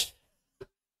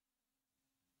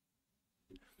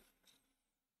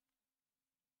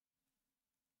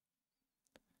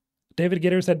 David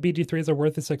Gitter said BG3 is a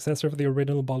worthy successor for the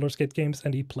original Baldur's Gate games,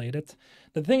 and he played it.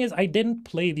 The thing is, I didn't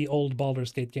play the old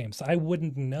Baldur's Gate games, so I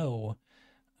wouldn't know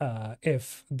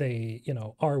if they, you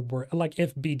know, like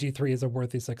if BG3 is a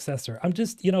worthy successor. I'm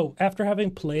just, you know, after having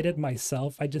played it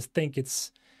myself, I just think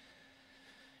it's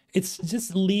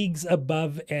just leagues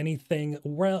above anything,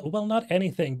 well, not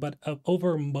anything, but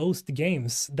over most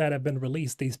games that have been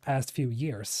released these past few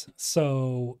years.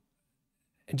 So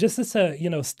just as a, you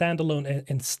know, standalone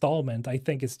installment, I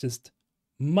think it's just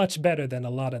much better than a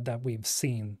lot of that we've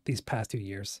seen these past 2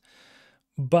 years.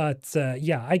 But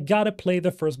yeah, I gotta play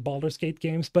the first Baldur's Gate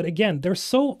games, but again, they're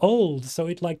so old, so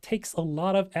it like takes a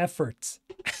lot of effort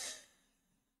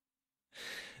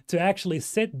to actually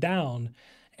sit down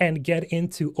and get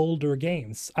into older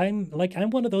games. I'm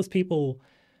one of those people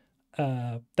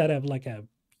that have like a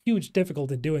huge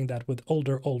difficulty doing that with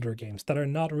older games that are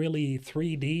not really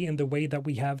 3D in the way that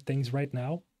we have things right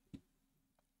now.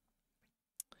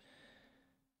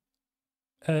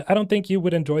 I don't think you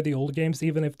would enjoy the old games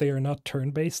even if they are not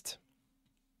turn-based.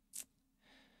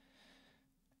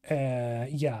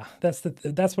 Yeah,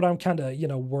 that's what I'm kind of, you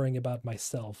know, worrying about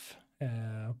myself.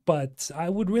 But I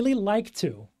would really like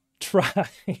to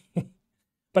try.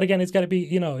 But again, it's got to be,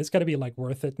 you know, it's got to be like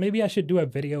worth it. Maybe I should do a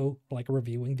video like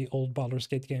reviewing the old Baldur's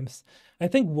Gate games. I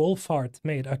think Wolfheart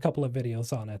made a couple of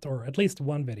videos on it, or at least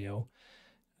one video.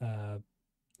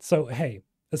 So hey,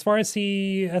 as far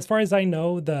as I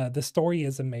know, the story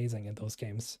is amazing in those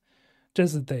games,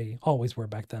 just as they always were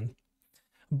back then.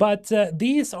 But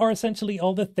these are essentially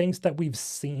all the things that we've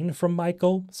seen from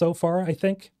Michael so far, I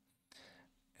think.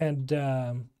 And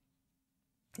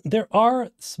there are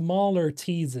smaller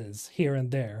teases here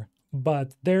and there,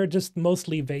 but they're just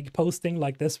mostly vague posting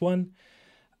like this one.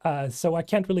 So I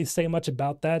can't really say much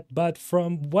about that, but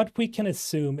from what we can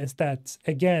assume is that,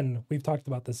 again, we've talked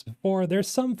about this before, there's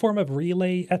some form of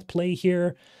relay at play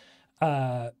here.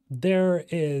 There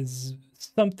is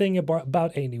something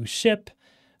about a new ship.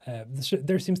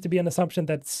 There seems to be an assumption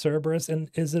that Cerberus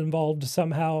is involved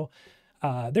somehow.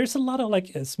 There's a lot of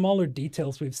like smaller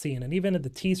details we've seen, and even in the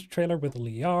teaser trailer with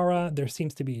Liara, there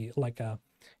seems to be like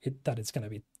that it's going to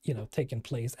be, you know, taking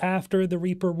place after the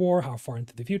Reaper War. How far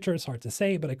into the future is hard to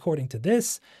say, but according to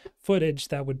this footage,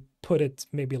 that would put it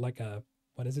maybe like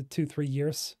 2-3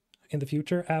 years in the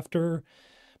future after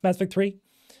Mass Effect 3.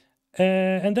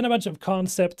 And then a bunch of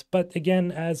concept, but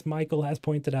again, as Michael has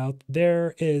pointed out,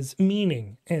 there is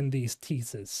meaning in these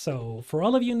teases. So for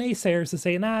all of you naysayers to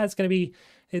say, nah, it's going to be,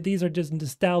 these are just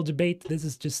nostalgia bait, this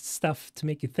is just stuff to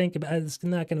make you think about, it's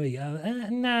not going to be,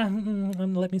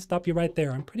 let me stop you right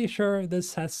there. I'm pretty sure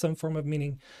this has some form of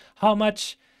meaning. How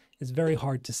much is very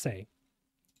hard to say.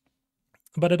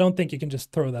 But I don't think you can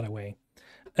just throw that away.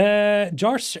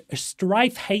 Josh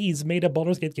Strife Hayes made a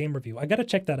Baldur's Gate game review. I gotta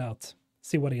check that out.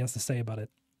 See what he has to say about it.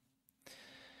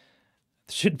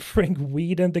 Should bring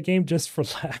weed in the game just for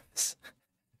laughs.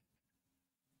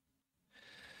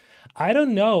 I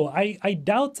don't know.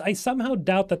 I somehow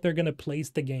doubt that they're gonna place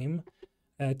the game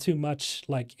too much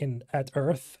like at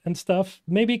Earth and stuff.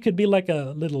 Maybe it could be like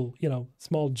a little,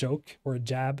 small joke or a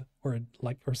jab or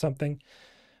something.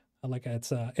 Like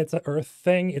it's a Earth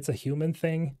thing, it's a human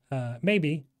thing.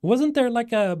 Maybe wasn't there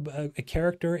like a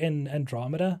character in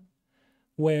Andromeda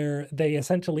where they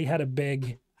essentially had a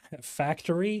big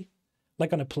factory,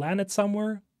 like on a planet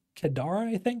somewhere,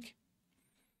 Kadara, I think.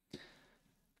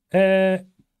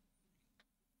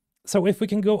 So if we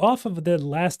can go off of the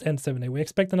last N7A, we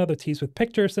expect another tease with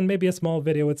pictures and maybe a small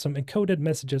video with some encoded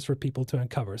messages for people to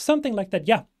uncover. Something like that.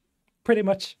 Yeah, pretty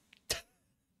much.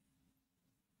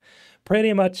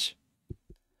 Pretty much.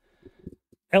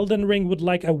 Elden Ring would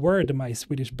like a word, my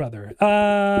Swedish brother.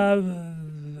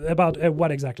 About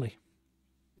what exactly?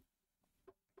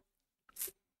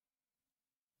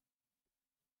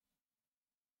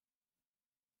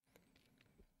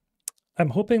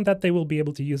 I'm hoping that they will be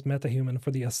able to use MetaHuman for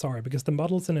the Asari because the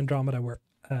models in Andromeda were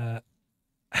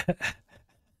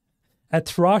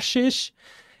atrocious.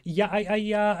 Yeah,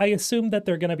 I assume that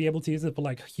they're gonna be able to use it for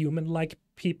like human-like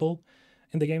people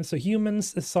in the game. So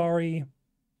humans, Asari.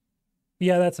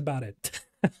 Yeah, that's about it.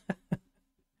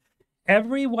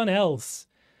 Everyone else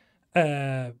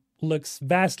looks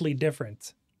vastly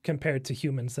different compared to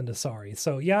humans and Asari.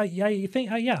 So yeah, you think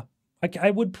yeah,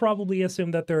 I would probably assume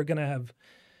that they're gonna have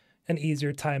an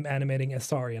easier time animating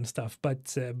Asari and stuff, but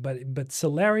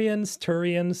Solarians,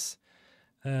 Turians,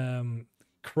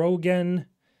 Krogan,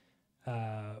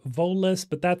 Volus,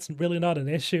 but that's really not an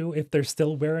issue if they're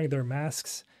still wearing their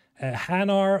masks.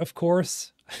 Hanar, of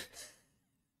course.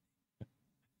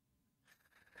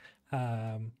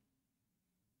 The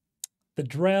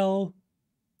Drell,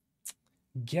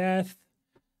 Geth.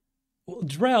 Well,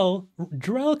 Drell.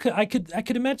 I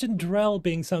could imagine Drell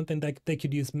being something that they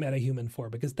could use MetaHuman for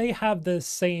because they have the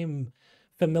same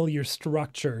familiar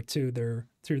structure to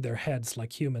their heads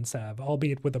like humans have,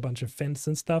 albeit with a bunch of fins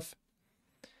and stuff.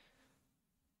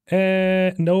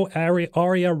 No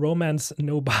Arya romance,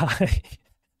 no bye.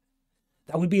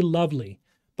 That would be lovely,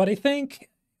 but I think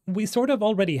we sort of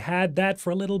already had that for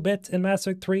a little bit in Mass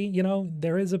Effect 3.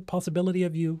 There is a possibility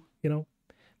of you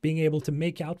being able to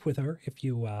make out with her if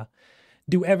you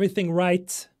do everything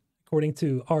right, according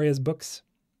to Arya's books.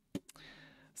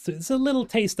 So it's a little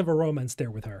taste of a romance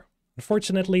there with her.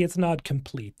 Unfortunately, it's not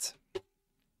complete.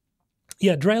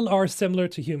 Yeah, Drell are similar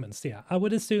to humans. Yeah, I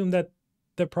would assume that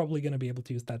they're probably going to be able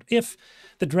to use that. If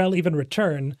the Drell even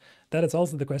return, that is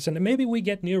also the question. And maybe we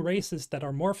get new races that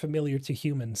are more familiar to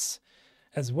humans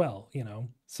as well,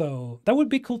 So that would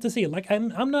be cool to see. Like,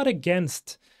 I'm not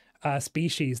against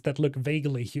species that look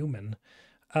vaguely human.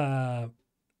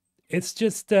 It's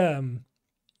just when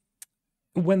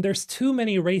there's too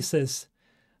many races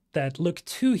that look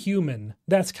too human,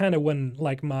 that's kind of when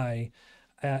like my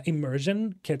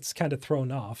immersion gets kind of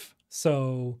thrown off.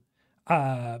 So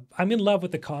I'm in love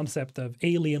with the concept of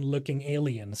alien-looking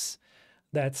aliens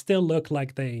that still look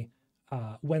like they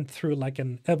went through like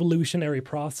an evolutionary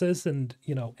process and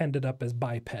ended up as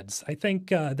bipeds. I think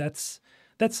that's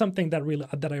something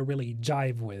that I really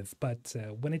jive with. But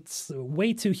when it's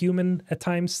way too human at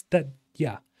times, that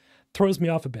throws me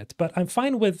off a bit. But I'm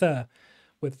fine with the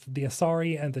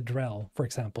Asari and the Drell, for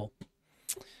example.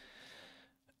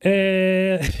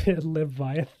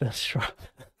 Leviathan Shrub.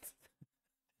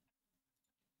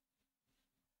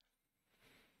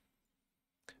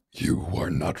 You are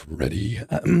not ready.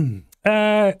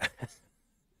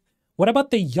 What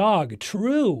about the Yogg?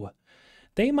 True.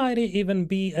 They might even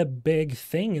be a big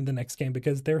thing in the next game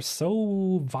because they're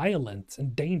so violent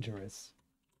and dangerous.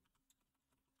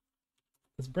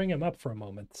 Let's bring them up for a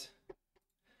moment.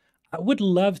 I would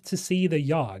love to see the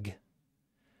Yogg.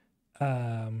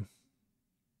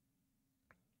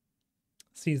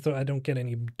 See, so I don't get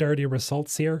any dirty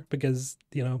results here because,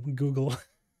 Google.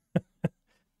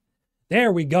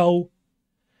 There we go.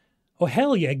 Oh,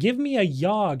 hell yeah. Give me a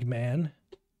Yogg, man.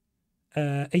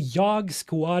 A Yogg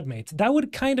squad mate. That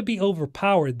would kind of be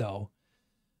overpowered, though.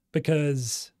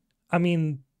 Because, I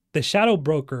mean, the Shadow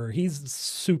Broker, he's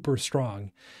super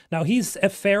strong. Now, he's a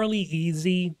fairly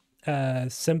easy,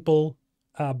 simple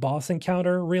boss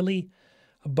encounter, really.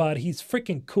 But he's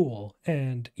freaking cool.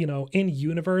 And, in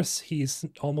universe, he's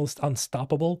almost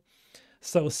unstoppable.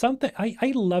 So something,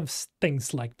 I love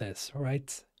things like this,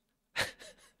 right?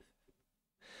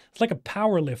 It's like a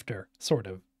power lifter, sort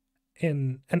of,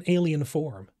 in an alien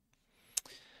form.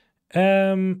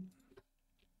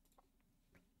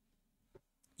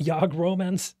 Yog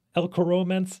romance, Elko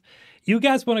romance. You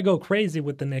guys want to go crazy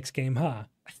with the next game, huh?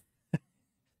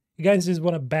 You guys just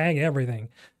want to bang everything.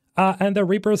 And the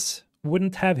Reapers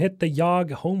wouldn't have hit the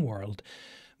Yog homeworld.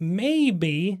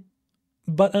 Maybe,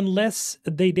 but unless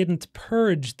they didn't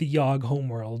purge the Yog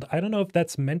homeworld. I don't know if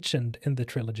that's mentioned in the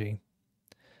trilogy.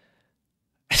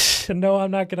 No,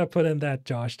 I'm not going to put in that,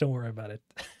 Josh. Don't worry about it.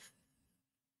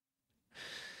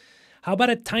 How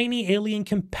about a tiny alien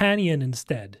companion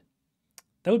instead?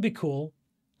 That would be cool.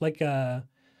 Like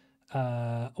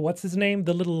what's his name?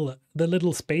 The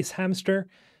little space hamster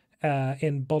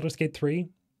in Baldur's Gate 3.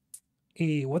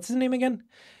 What's his name again?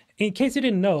 In case you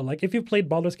didn't know, like if you played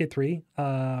Baldur's Gate 3,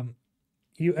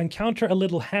 you encounter a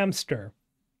little hamster.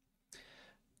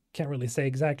 Can't really say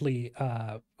exactly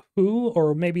who,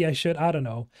 or maybe I should, I don't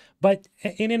know. But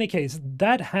in any case,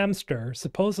 that hamster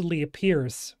supposedly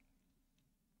appears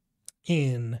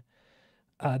in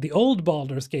the old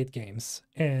Baldur's Gate games.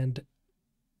 And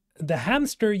the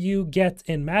hamster you get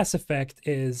in Mass Effect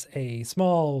is a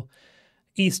small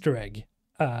Easter egg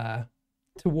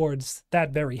towards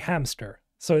that very hamster.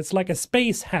 So it's like a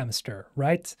space hamster,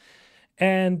 right?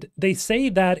 And they say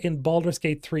that in Baldur's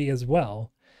Gate 3 as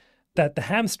well, that the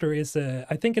hamster is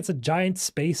I think it's a giant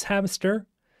space hamster,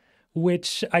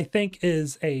 which I think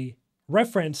is a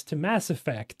reference to Mass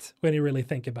Effect when you really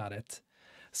think about it.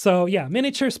 So yeah,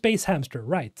 miniature space hamster,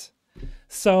 right.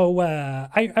 So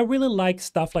I really like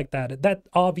stuff like that. That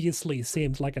obviously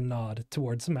seems like a nod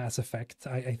towards Mass Effect.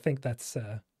 I think that's...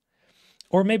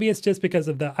 or maybe it's just because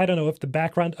of the... I don't know if the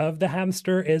background of the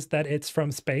hamster is that it's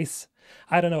from space.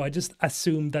 I don't know. I just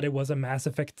assumed that it was a Mass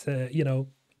Effect,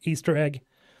 Easter egg.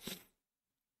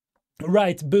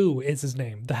 Right, Boo is his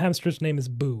name. The hamster's name is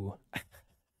Boo.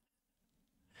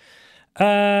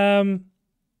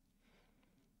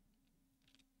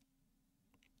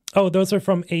 Oh, those are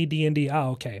from AD&D. Ah,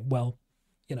 okay. Well,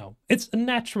 it's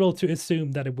natural to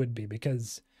assume that it would be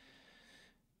because,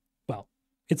 well,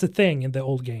 it's a thing in the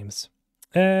old games.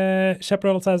 Shepard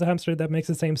also has a hamster that makes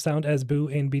the same sound as Boo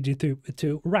in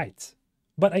BG2. Right.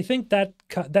 But I think that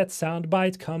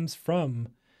soundbite comes from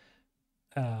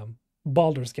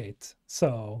Baldur's Gate.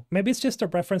 So maybe it's just a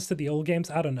reference to the old games.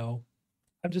 I don't know.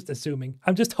 I'm just assuming.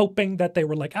 I'm just hoping that they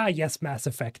were like, yes, Mass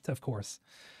Effect, of course.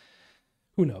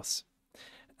 Who knows?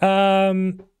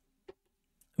 But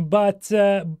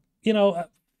for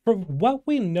what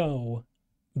we know,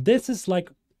 this is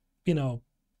like,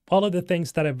 all of the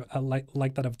things that I've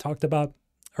like that I've talked about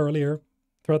earlier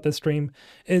throughout this stream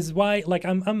is why, like,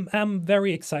 I'm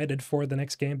very excited for the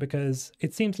next game, because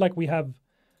it seems like we have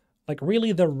like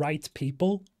really the right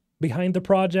people behind the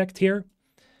project here.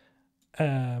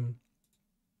 And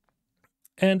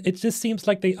it just seems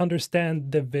like they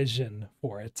understand the vision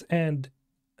for it. And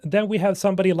then we have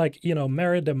somebody like,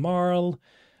 Merida Marl,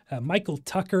 Michael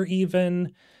Tucker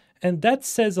even. And that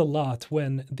says a lot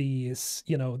when these,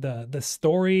 the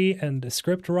story and the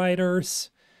script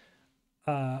writers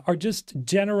are just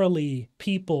generally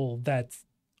people that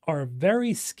are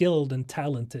very skilled and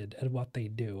talented at what they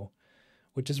do,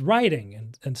 which is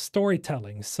writing and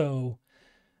storytelling. So,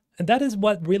 and that is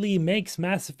what really makes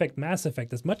Mass Effect Mass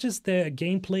Effect. As much as the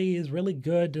gameplay is really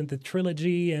good in the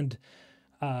trilogy, and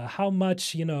how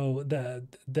much,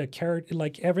 the character,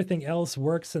 like everything else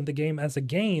works in the game as a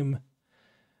game,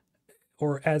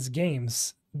 or as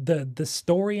games, the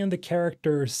story and the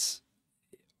characters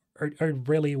are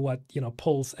really what,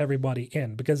 pulls everybody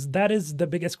in, because that is the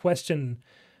biggest question.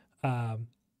 The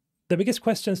biggest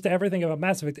questions to everything about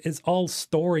Mass Effect is all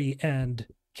story and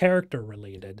character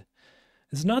related.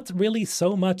 It's not really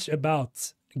so much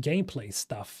about gameplay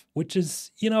stuff, which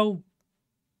is,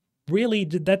 really,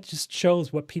 that just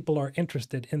shows what people are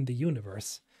interested in the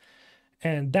universe.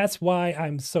 And that's why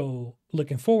I'm so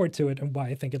looking forward to it, and why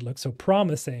I think it looks so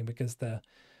promising, because the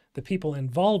people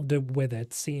involved with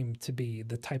it seem to be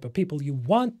the type of people you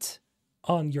want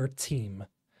on your team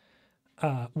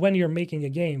when you're making a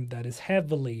game that is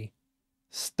heavily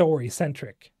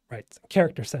story-centric, right?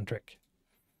 Character-centric.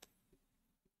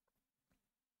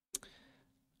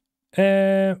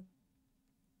 Right.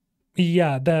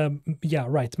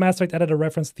 Mass Effect added a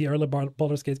reference to the early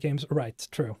Baldur's Gate games. Right,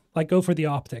 true. Like, go for the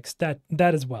optics. That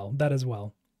as well. That as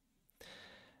well.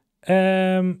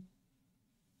 You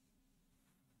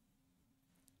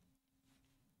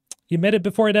made it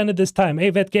before it ended this time. Hey,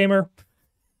 Vet Gamer.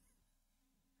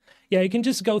 Yeah, you can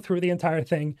just go through the entire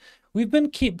thing. We've been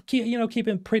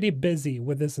keeping pretty busy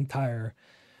with this entire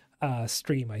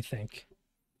stream, I think.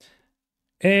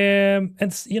 And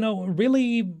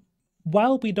really,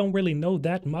 while we don't really know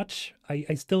that much,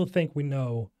 I still think we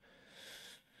know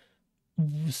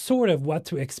sort of what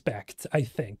to expect, I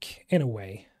think, in a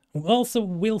way. Also,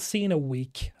 we'll see in a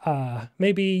week.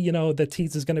 Maybe, you know, the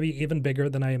tease is going to be even bigger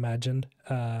than I imagined.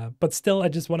 But still, I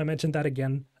just want to mention that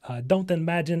again. Don't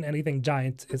imagine anything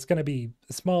giant. It's going to be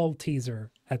a small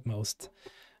teaser at most.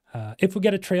 If we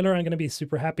get a trailer, I'm going to be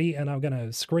super happy and I'm going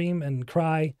to scream and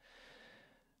cry.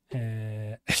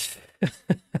 No,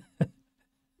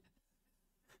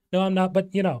 I'm not,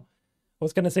 but you know, I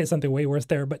was going to say something way worse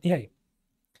there, but hey.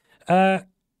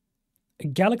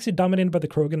 Galaxy dominated by the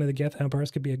Krogan and the Geth empires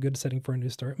could be a good setting for a new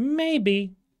story.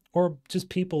 Maybe. Or just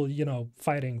people, you know,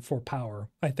 fighting for power.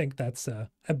 I think that's a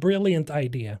brilliant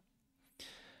idea.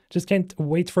 Just can't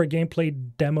wait for a gameplay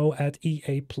demo at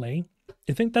EA Play.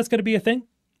 You think that's going to be a thing?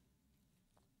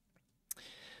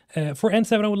 For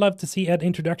N7, I would love to see an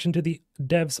introduction to the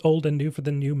devs old and new for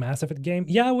the new Mass Effect game.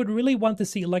 Yeah, I would really want to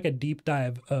see like a deep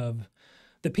dive of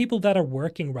the people that are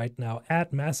working right now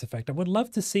at Mass Effect. I would love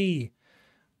to see,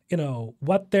 you know,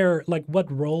 what they're like,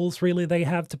 what roles really they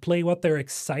have to play, what they're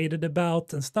excited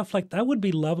about and stuff like that. Would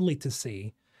be lovely to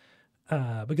see.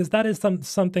 Because that is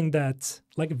something that,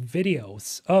 like,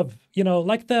 videos of, you know,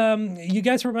 like you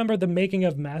guys remember the making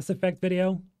of Mass Effect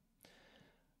video?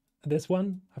 This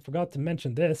one? I forgot to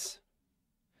mention this.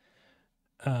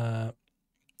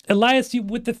 Elias, you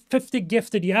with the 50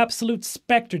 gifted, you absolute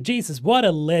specter. Jesus, what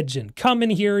a legend. Come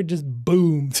in here and just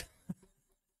boomed.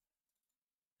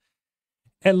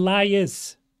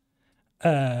 Elias.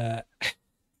 Thank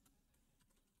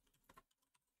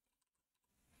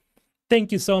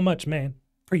you so much, man.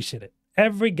 Appreciate it.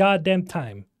 Every goddamn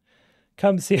time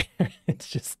comes here. It's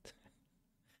just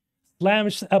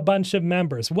slams a bunch of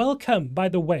members. Welcome, by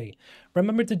the way.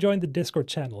 Remember to join the Discord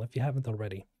channel if you haven't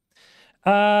already.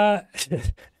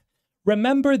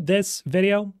 Remember this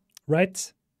video,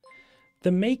 right?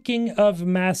 The making of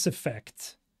Mass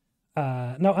Effect.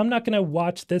 Now, I'm not going to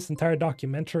watch this entire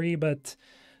documentary, but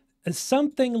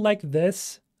something like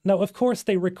this. Now, of course,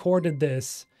 they recorded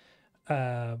this,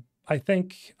 I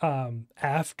think,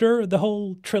 after the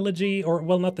whole trilogy, or,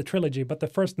 well, not the trilogy, but the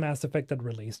first Mass Effect had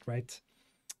released, right?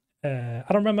 I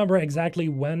don't remember exactly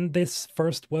when this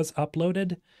first was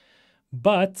uploaded,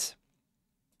 but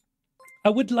I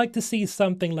would like to see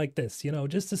something like this, you know,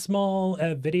 just a small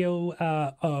video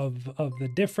of the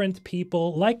different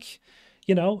people, like,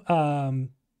 you know,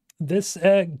 this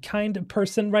kind of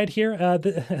person right here,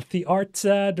 the art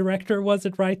director, was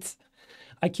it right?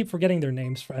 I keep forgetting their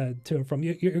names to and from.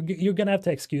 You're gonna have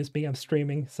to excuse me. I'm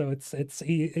streaming, so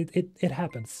it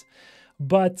happens.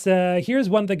 But here's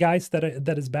one of the guys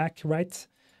that is back, right?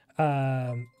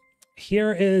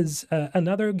 Here is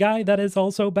another guy that is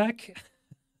also back.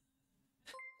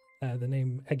 The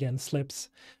name again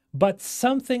slips, but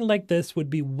something like this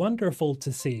would be wonderful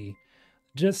to see,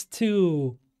 just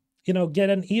to, you know,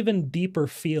 get an even deeper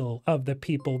feel of the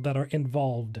people that are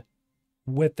involved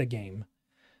with the game.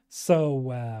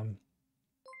 So,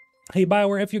 hey,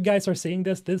 BioWare, if you guys are seeing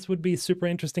this, this would be super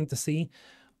interesting to see.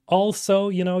 Also,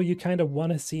 you know, you kind of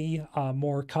want to see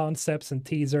more concepts and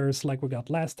teasers like we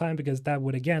got last time, because that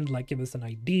would, again, like, give us an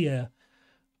idea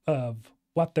of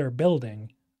what they're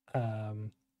building.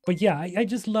 But yeah, I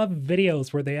just love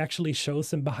videos where they actually show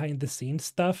some behind the scenes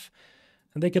stuff,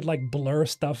 and they could like blur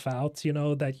stuff out, you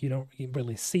know, that you don't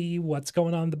really see what's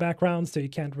going on in the background, so you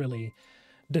can't really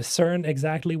discern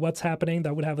exactly what's happening.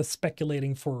 That would have us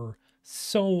speculating for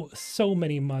so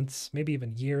many months, maybe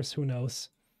even years, who knows.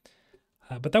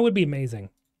 But that would be amazing.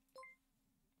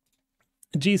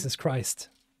 Jesus Christ,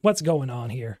 what's going on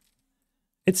here?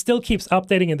 It still keeps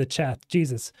updating in the chat.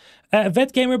 Jesus.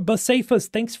 VetGamer Bocephus,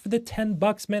 thanks for the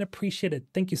 $10, man. Appreciate it.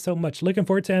 Thank you so much. Looking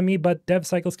forward to ME, but dev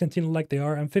cycles continue like they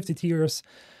are. I'm 52 years.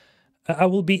 I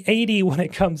will be 80 when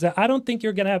it comes out. I don't think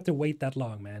you're going to have to wait that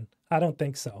long, man. I don't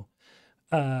think so.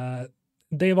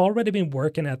 They've already been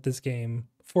working at this game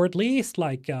for at least,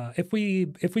 like, if we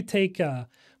take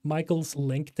Michael's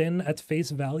LinkedIn at face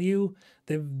value,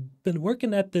 they've been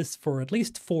working at this for at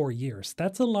least 4 years.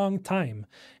 That's a long time.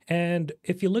 And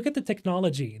if you look at the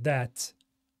technology that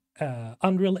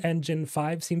Unreal Engine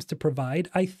 5 seems to provide,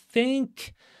 I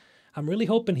think I'm really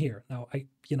hoping here. Now,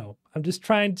 I'm just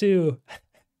trying to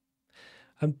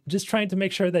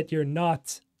make sure that you're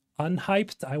not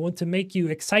unhyped. I want to make you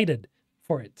excited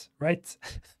for it, right?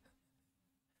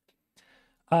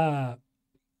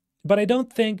 But I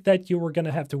don't think that you were going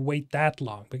to have to wait that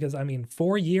long, because, I mean,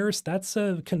 4 years, that's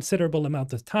a considerable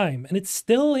amount of time, and it's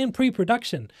still in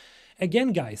pre-production.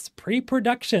 Again, guys,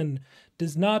 pre-production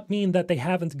does not mean that they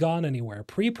haven't gone anywhere.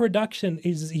 Pre-production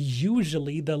is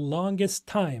usually the longest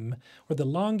time, or the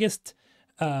longest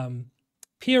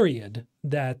period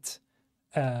that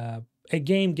a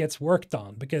game gets worked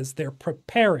on, because they're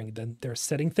preparing, then they're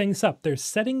setting things up. They're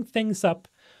setting things up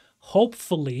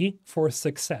hopefully for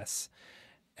success.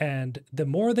 And the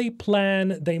more they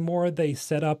plan, the more they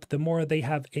set up, the more they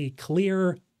have a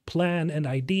clear plan and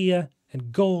idea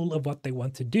and goal of what they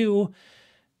want to do,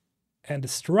 and the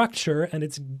structure, and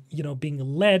it's, you know, being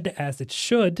led as it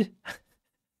should,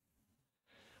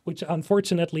 which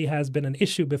unfortunately has been an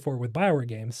issue before with BioWare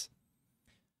games,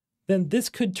 then this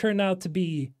could turn out to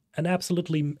be an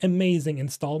absolutely amazing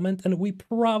installment, and we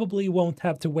probably won't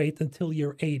have to wait until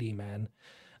you're 80, man.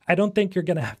 I don't think you're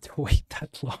gonna have to wait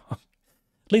that long.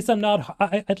 At least I'm not.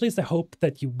 At least I hope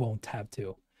that you won't have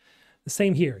to.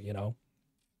 Same here, you know.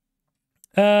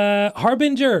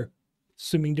 Harbinger,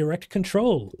 assuming direct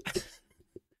control.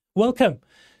 Welcome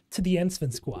to the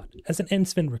Ensvin squad as an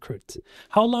Ensvin recruit.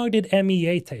 How long did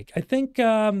MEA take? I think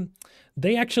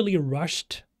they actually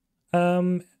rushed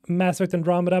Mass Effect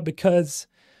Andromeda because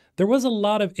there was a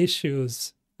lot of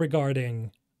issues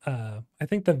regarding, I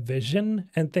think, the vision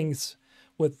and things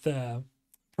with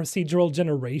procedural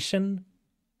generation,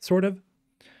 sort of.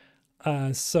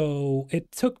 So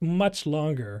it took much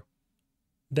longer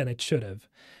than it should have.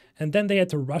 And then they had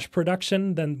to rush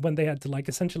production, then when they had to like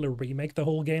essentially remake the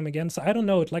whole game again. So I don't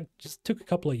know, it like just took a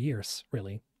couple of years,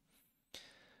 really.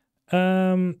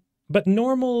 But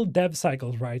normal dev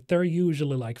cycles, right? They're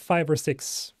usually like 5 or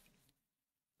 6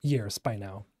 years by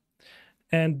now.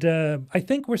 And I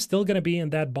think we're still going to be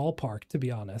in that ballpark, to be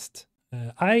honest.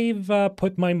 I've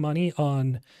put my money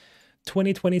on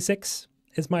 2026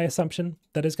 is my assumption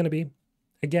that is going to be.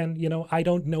 Again, you know, I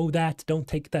don't know that. Don't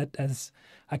take that as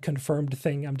a confirmed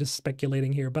thing. I'm just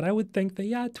speculating here. But I would think that,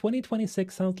 yeah,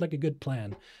 2026 sounds like a good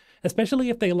plan. Especially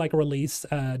if they, like, release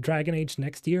Dragon Age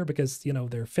next year, because, you know,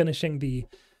 they're finishing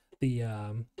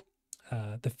they're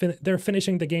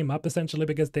finishing the game up, essentially,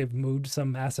 because they've moved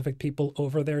some Mass Effect people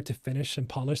over there to finish and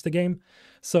polish the game.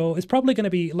 So it's probably going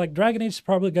to be, like, Dragon Age is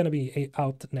probably going to be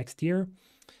out next year.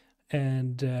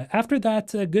 And after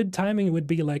that, good timing would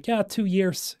be like, yeah, 2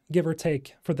 years, give or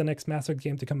take, for the next Mass Effect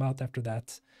game to come out after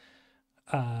that.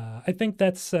 I think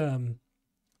that's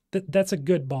that's a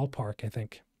good ballpark, I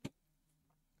think.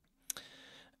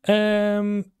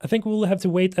 I think we'll have to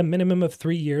wait a minimum of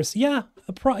 3 years. Yeah,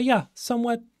 yeah,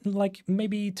 somewhat, like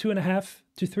maybe 2.5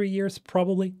 to 3 years,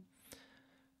 probably,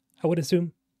 I would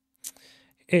assume.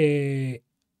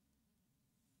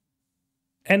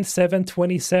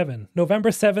 N727,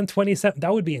 November 7, 27.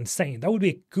 That would be insane. That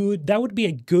would be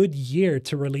a good year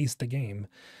to release the game.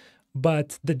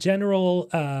 But the general,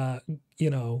 you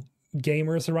know,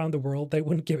 gamers around the world, they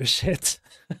wouldn't give a shit.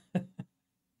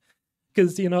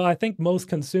 Because, you know, I think most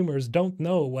consumers don't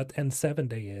know what N7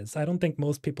 Day is. I don't think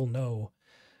most people know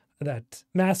that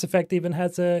Mass Effect even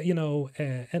has a, you know,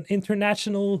 an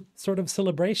international sort of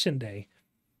celebration day.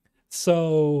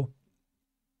 So,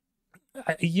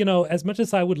 you know, as much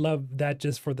as I would love that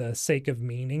just for the sake of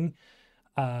meaning,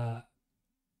 I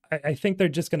think they're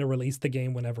just going to release the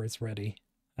game whenever it's ready.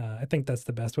 I think that's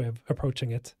the best way of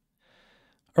approaching it.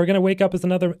 Are we going to wake up as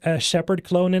another Shepard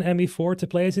clone in ME4 to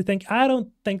play as you think? I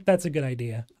don't think that's a good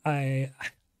idea. I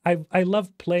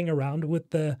love playing around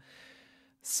with the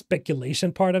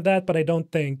speculation part of that, but I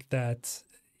don't think that,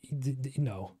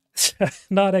 no,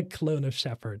 not a clone of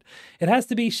Shepard. It has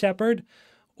to be Shepard,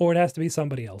 or it has to be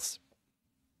somebody else.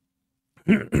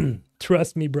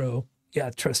 Trust me, bro. Yeah,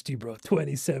 trust you, bro.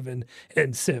 27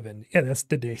 and 7. Yeah, that's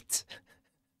the date.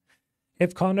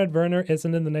 If Conrad Werner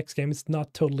isn't in the next game, it's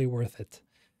not totally worth it.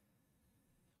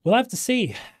 We'll have to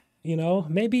see. You know,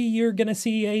 maybe you're gonna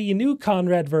see a new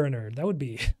Conrad Werner. That would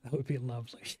be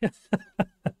lovely.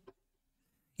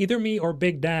 Either me or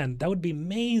Big Dan. That would be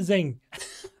amazing.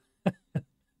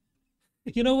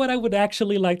 You know what I would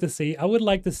actually like to see? I would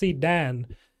like to see Dan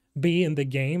be in the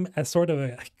game as sort of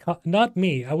a, not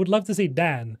me, I would love to see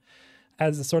Dan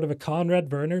as a sort of a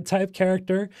Conrad Werner type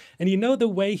character. And you know the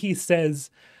way he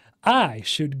says, I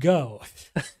should go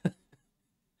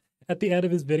at the end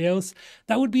of his videos?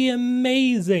 That would be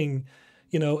amazing.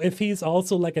 You know, if he's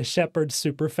also like a Shepard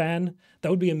super fan, that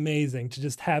would be amazing to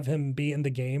just have him be in the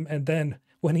game. And then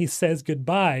when he says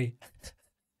goodbye,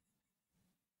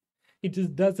 he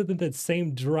just does it in that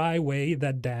same dry way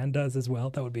that Dan does as well.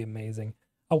 That would be amazing.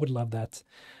 I would love that.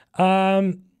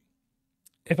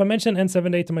 If I mention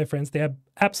N7 to my friends, they have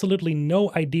absolutely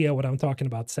no idea what I'm talking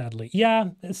about, sadly.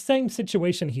 Yeah, same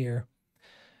situation here.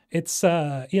 It's,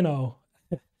 you know,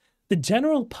 the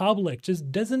general public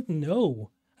just doesn't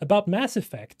know about Mass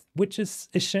Effect, which is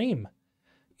a shame.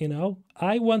 You know,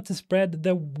 I want to spread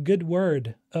the good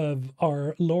word of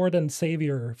our Lord and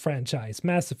Savior franchise,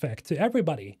 Mass Effect, to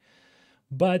everybody.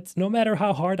 But no matter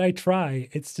how hard I try,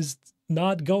 it's just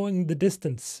not going the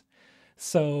distance.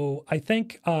 So I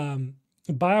think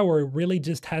BioWare really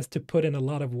just has to put in a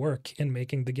lot of work in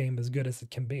making the game as good as it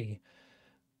can be.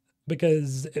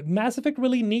 Because Mass Effect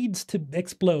really needs to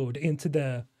explode into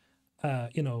the,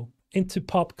 into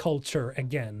pop culture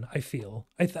again, I feel.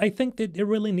 I think that it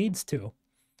really needs to.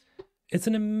 It's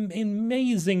an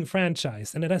amazing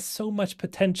franchise, and it has so much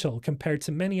potential compared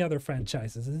to many other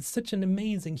franchises. It's such an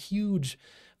amazing, huge,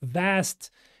 vast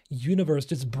universe,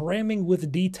 just brimming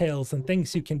with details and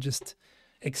things you can just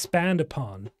expand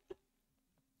upon.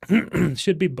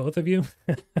 Should be both of you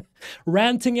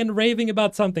ranting and raving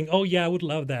about something. Oh yeah, I would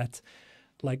love that.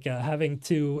 Like having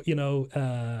two,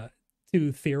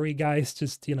 two theory guys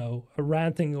just,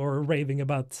 ranting or raving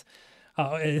about,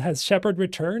 has Shepard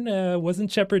returned?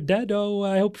 Wasn't Shepard dead? Oh,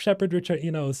 I hope Shepard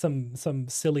returned. Some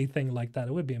silly thing like that.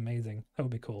 It would be amazing. That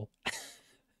would be cool.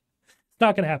 It's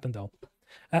not gonna happen though.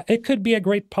 It could be a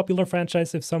great popular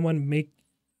franchise if someone make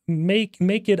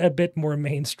it a bit more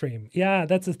mainstream. Yeah,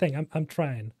 that's the thing. I'm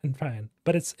trying,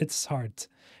 but it's hard.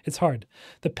 It's hard.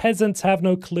 The peasants have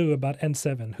no clue about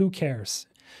N7. Who cares?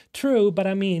 True, but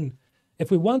I mean,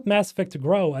 if we want Mass Effect to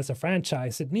grow as a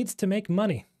franchise, it needs to make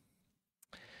money.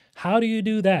 How do you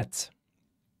do that?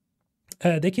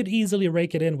 They could easily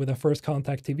rake it in with a First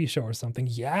Contact TV show or something.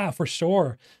 Yeah, for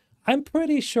sure. I'm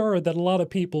pretty sure that a lot of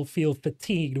people feel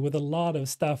fatigued with a lot of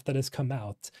stuff that has come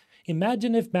out.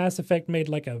 Imagine if Mass Effect made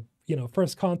like a,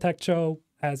 First Contact show,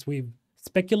 as we've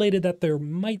speculated that they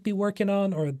might be working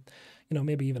on, or,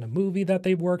 maybe even a movie that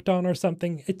they've worked on or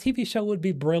something. A TV show would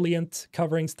be brilliant,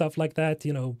 covering stuff like that,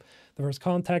 the First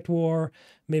Contact War,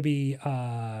 maybe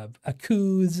a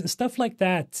coups, stuff like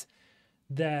that,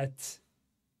 that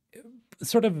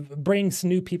sort of brings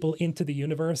new people into the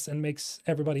universe and makes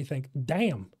everybody think,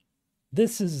 damn,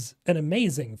 this is an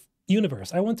amazing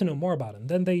universe. I want to know more about it.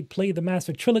 Then they play the Mass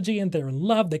Effect trilogy and they're in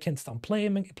love. They can't stop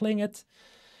playing it.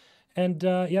 And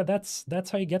yeah, that's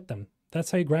how you get them.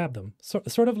 That's how you grab them.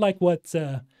 Sort of like what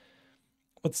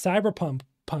Cyberpunk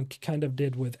kind of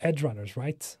did with Edge Runners,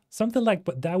 right? Something like,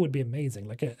 but that would be amazing.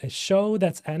 Like a show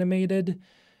that's animated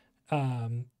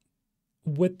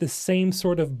with the same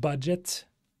sort of budget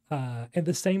and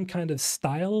the same kind of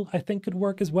style, I think could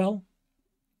work as well.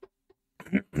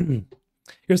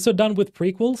 You're so done with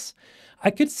prequels?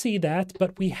 I could see that,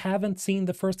 but we haven't seen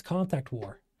the First Contact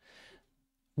War.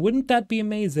 Wouldn't that be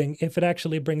amazing if it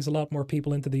actually brings a lot more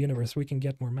people into the universe? We can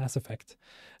get more Mass Effect.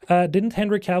 Didn't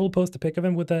Henry Cavill post a pic of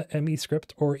him with a ME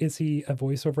script, or is he a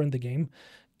voiceover in the game?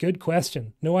 Good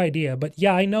question. No idea. But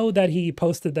yeah, I know that he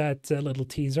posted that little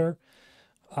teaser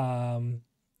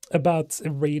about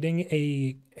reading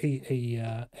a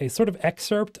sort of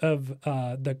excerpt of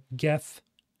the Geth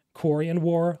Quarian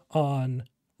War on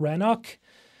Rannoch.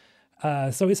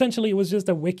 So essentially it was just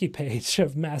a wiki page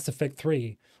of Mass Effect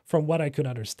 3 from what I could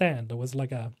understand. It was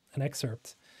like an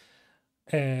excerpt.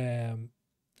 And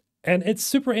it's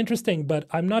super interesting, but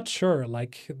I'm not sure.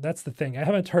 Like, that's the thing. I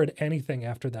haven't heard anything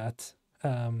after that.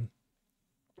 I'm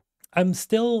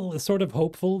still sort of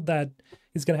hopeful that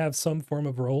he's going to have some form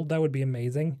of role. That would be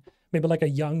amazing. Maybe like a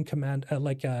young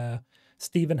like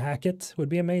Stephen Hackett would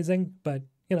be amazing. But,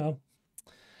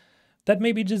 that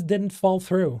maybe just didn't fall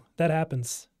through. That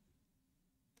happens.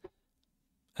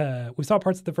 We saw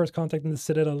parts of the First Contact in the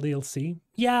Citadel DLC.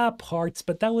 Yeah, parts,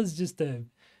 but that was just a,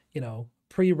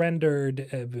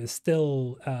 pre-rendered,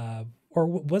 still, or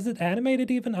was it animated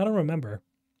even? I don't remember.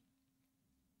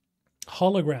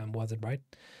 Hologram, was it, right?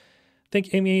 I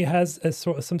think Amy has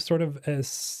some sort of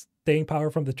staying power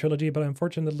from the trilogy, but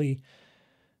unfortunately,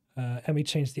 Amy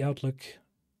changed the outlook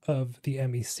of the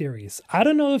Emmy series. I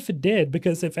don't know if it did,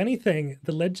 because if anything,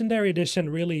 the Legendary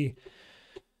Edition really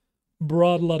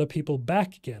brought a lot of people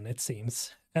back again, it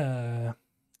seems.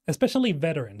 Especially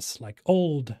veterans, like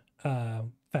old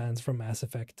fans from Mass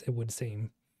Effect, it would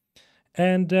seem.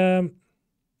 And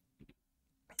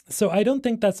so I don't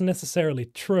think that's necessarily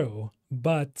true,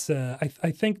 but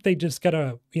I think they just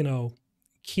gotta,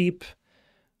 keep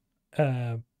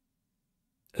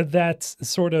that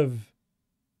sort of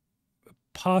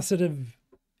positive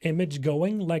image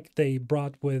going, like they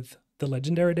brought with the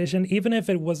Legendary Edition. Even if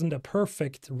it wasn't a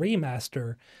perfect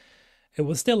remaster, it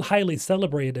was still highly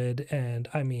celebrated. And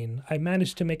I mean, I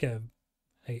managed to make a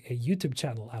YouTube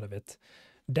channel out of it.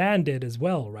 Dan did as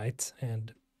well, right?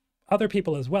 And other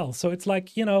people as well. So it's like,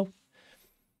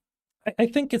 I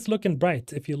think it's looking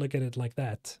bright if you look at it like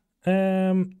that.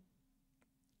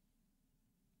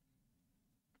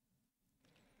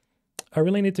 I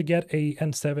really need to get a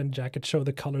N7 jacket, show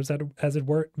the colors as it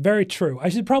were. Very true. I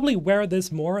should probably wear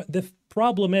this more. The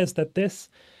problem is that this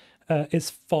is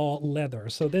fall leather.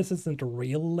 So this isn't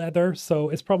real leather. So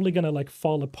it's probably going to like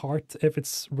fall apart if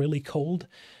it's really cold.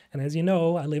 And as you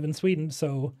know, I live in Sweden.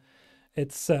 So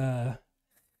It's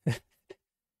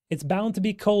it's bound to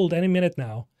be cold any minute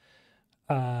now.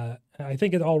 I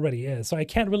think it already is. So I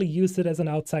can't really use it as an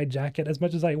outside jacket as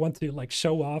much as I want to like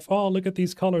show off. Oh, look at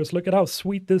these colors. Look at how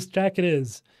sweet this jacket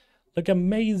is. Look how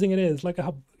amazing it is. Look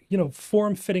how, you know,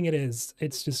 form-fitting it is.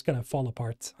 It's just going to fall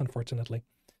apart, unfortunately.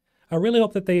 I really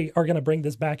hope that they are going to bring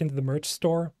this back into the merch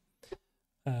store.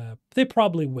 They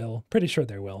probably will. Pretty sure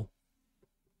they will.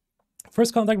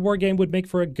 First Contact War game would make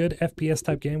for a good FPS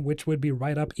type game, which would be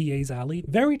right up EA's alley.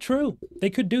 Very true. They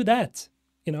could do that.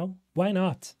 You know, why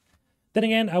not? Then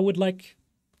again, I would like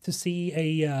to see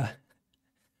a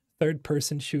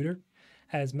third-person shooter,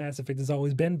 as Mass Effect has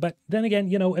always been. But then again,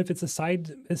 you know, if it's a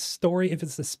side story, if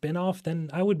it's a spin-off, then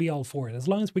I would be all for it. As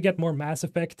long as we get more Mass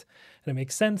Effect and it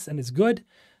makes sense and is good,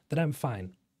 then I'm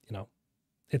fine. You know,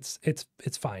 it's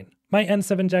fine. My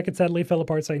N7 jacket sadly fell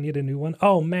apart, so I need a new one.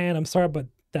 Oh man, I'm sorry about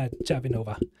that,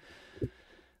 Javinova.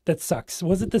 That sucks.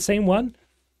 Was it the same one?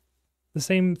 The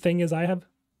same thing as I have?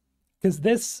 Because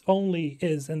this only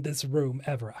is in this room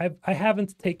ever. I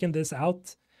haven't taken this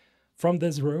out from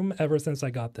this room ever since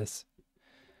I got this.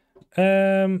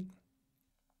 Any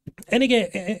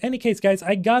case, guys,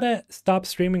 I gotta stop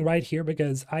streaming right here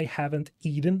because I haven't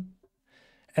eaten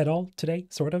at all today,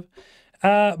 sort of.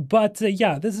 But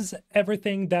yeah, this is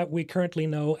everything that we currently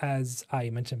know, as I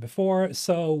mentioned before.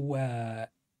 So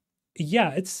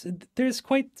yeah, there's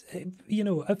quite, you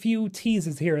know, a few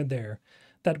teases here and there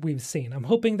that we've seen. I'm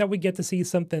hoping that we get to see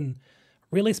something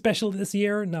really special this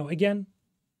year. Now, again,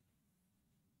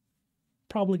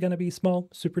 probably going to be small,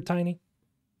 super tiny.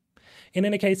 In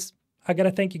any case, I got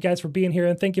to thank you guys for being here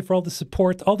and thank you for all the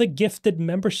support, all the gifted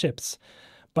memberships.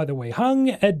 By the way, Hung,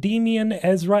 Demian,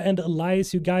 Ezra, and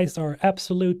Elias, you guys are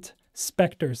absolute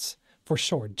specters for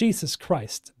sure. Jesus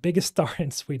Christ, biggest star in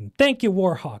Sweden. Thank you,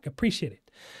 Warhawk. Appreciate it.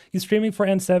 You streaming for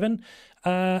N7?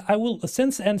 I will,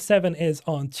 since N7 is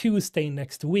on Tuesday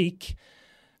next week,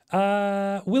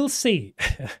 we'll see.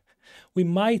 We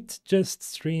might just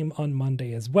stream on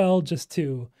Monday as well, just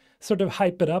to sort of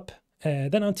hype it up.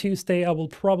 Then on Tuesday, I will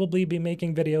probably be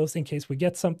making videos in case we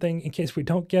get something. In case we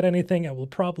don't get anything, I will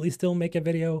probably still make a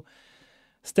video.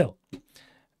 Still.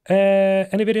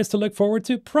 Any videos to look forward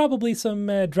to? Probably some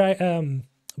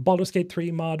Baldur's Gate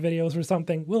 3 mod videos or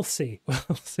something. We'll see.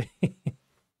 We'll see.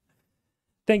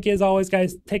 Thank you as always,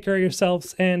 guys. Take care of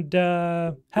yourselves and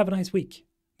have a nice week.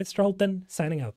 MrHulthen signing out.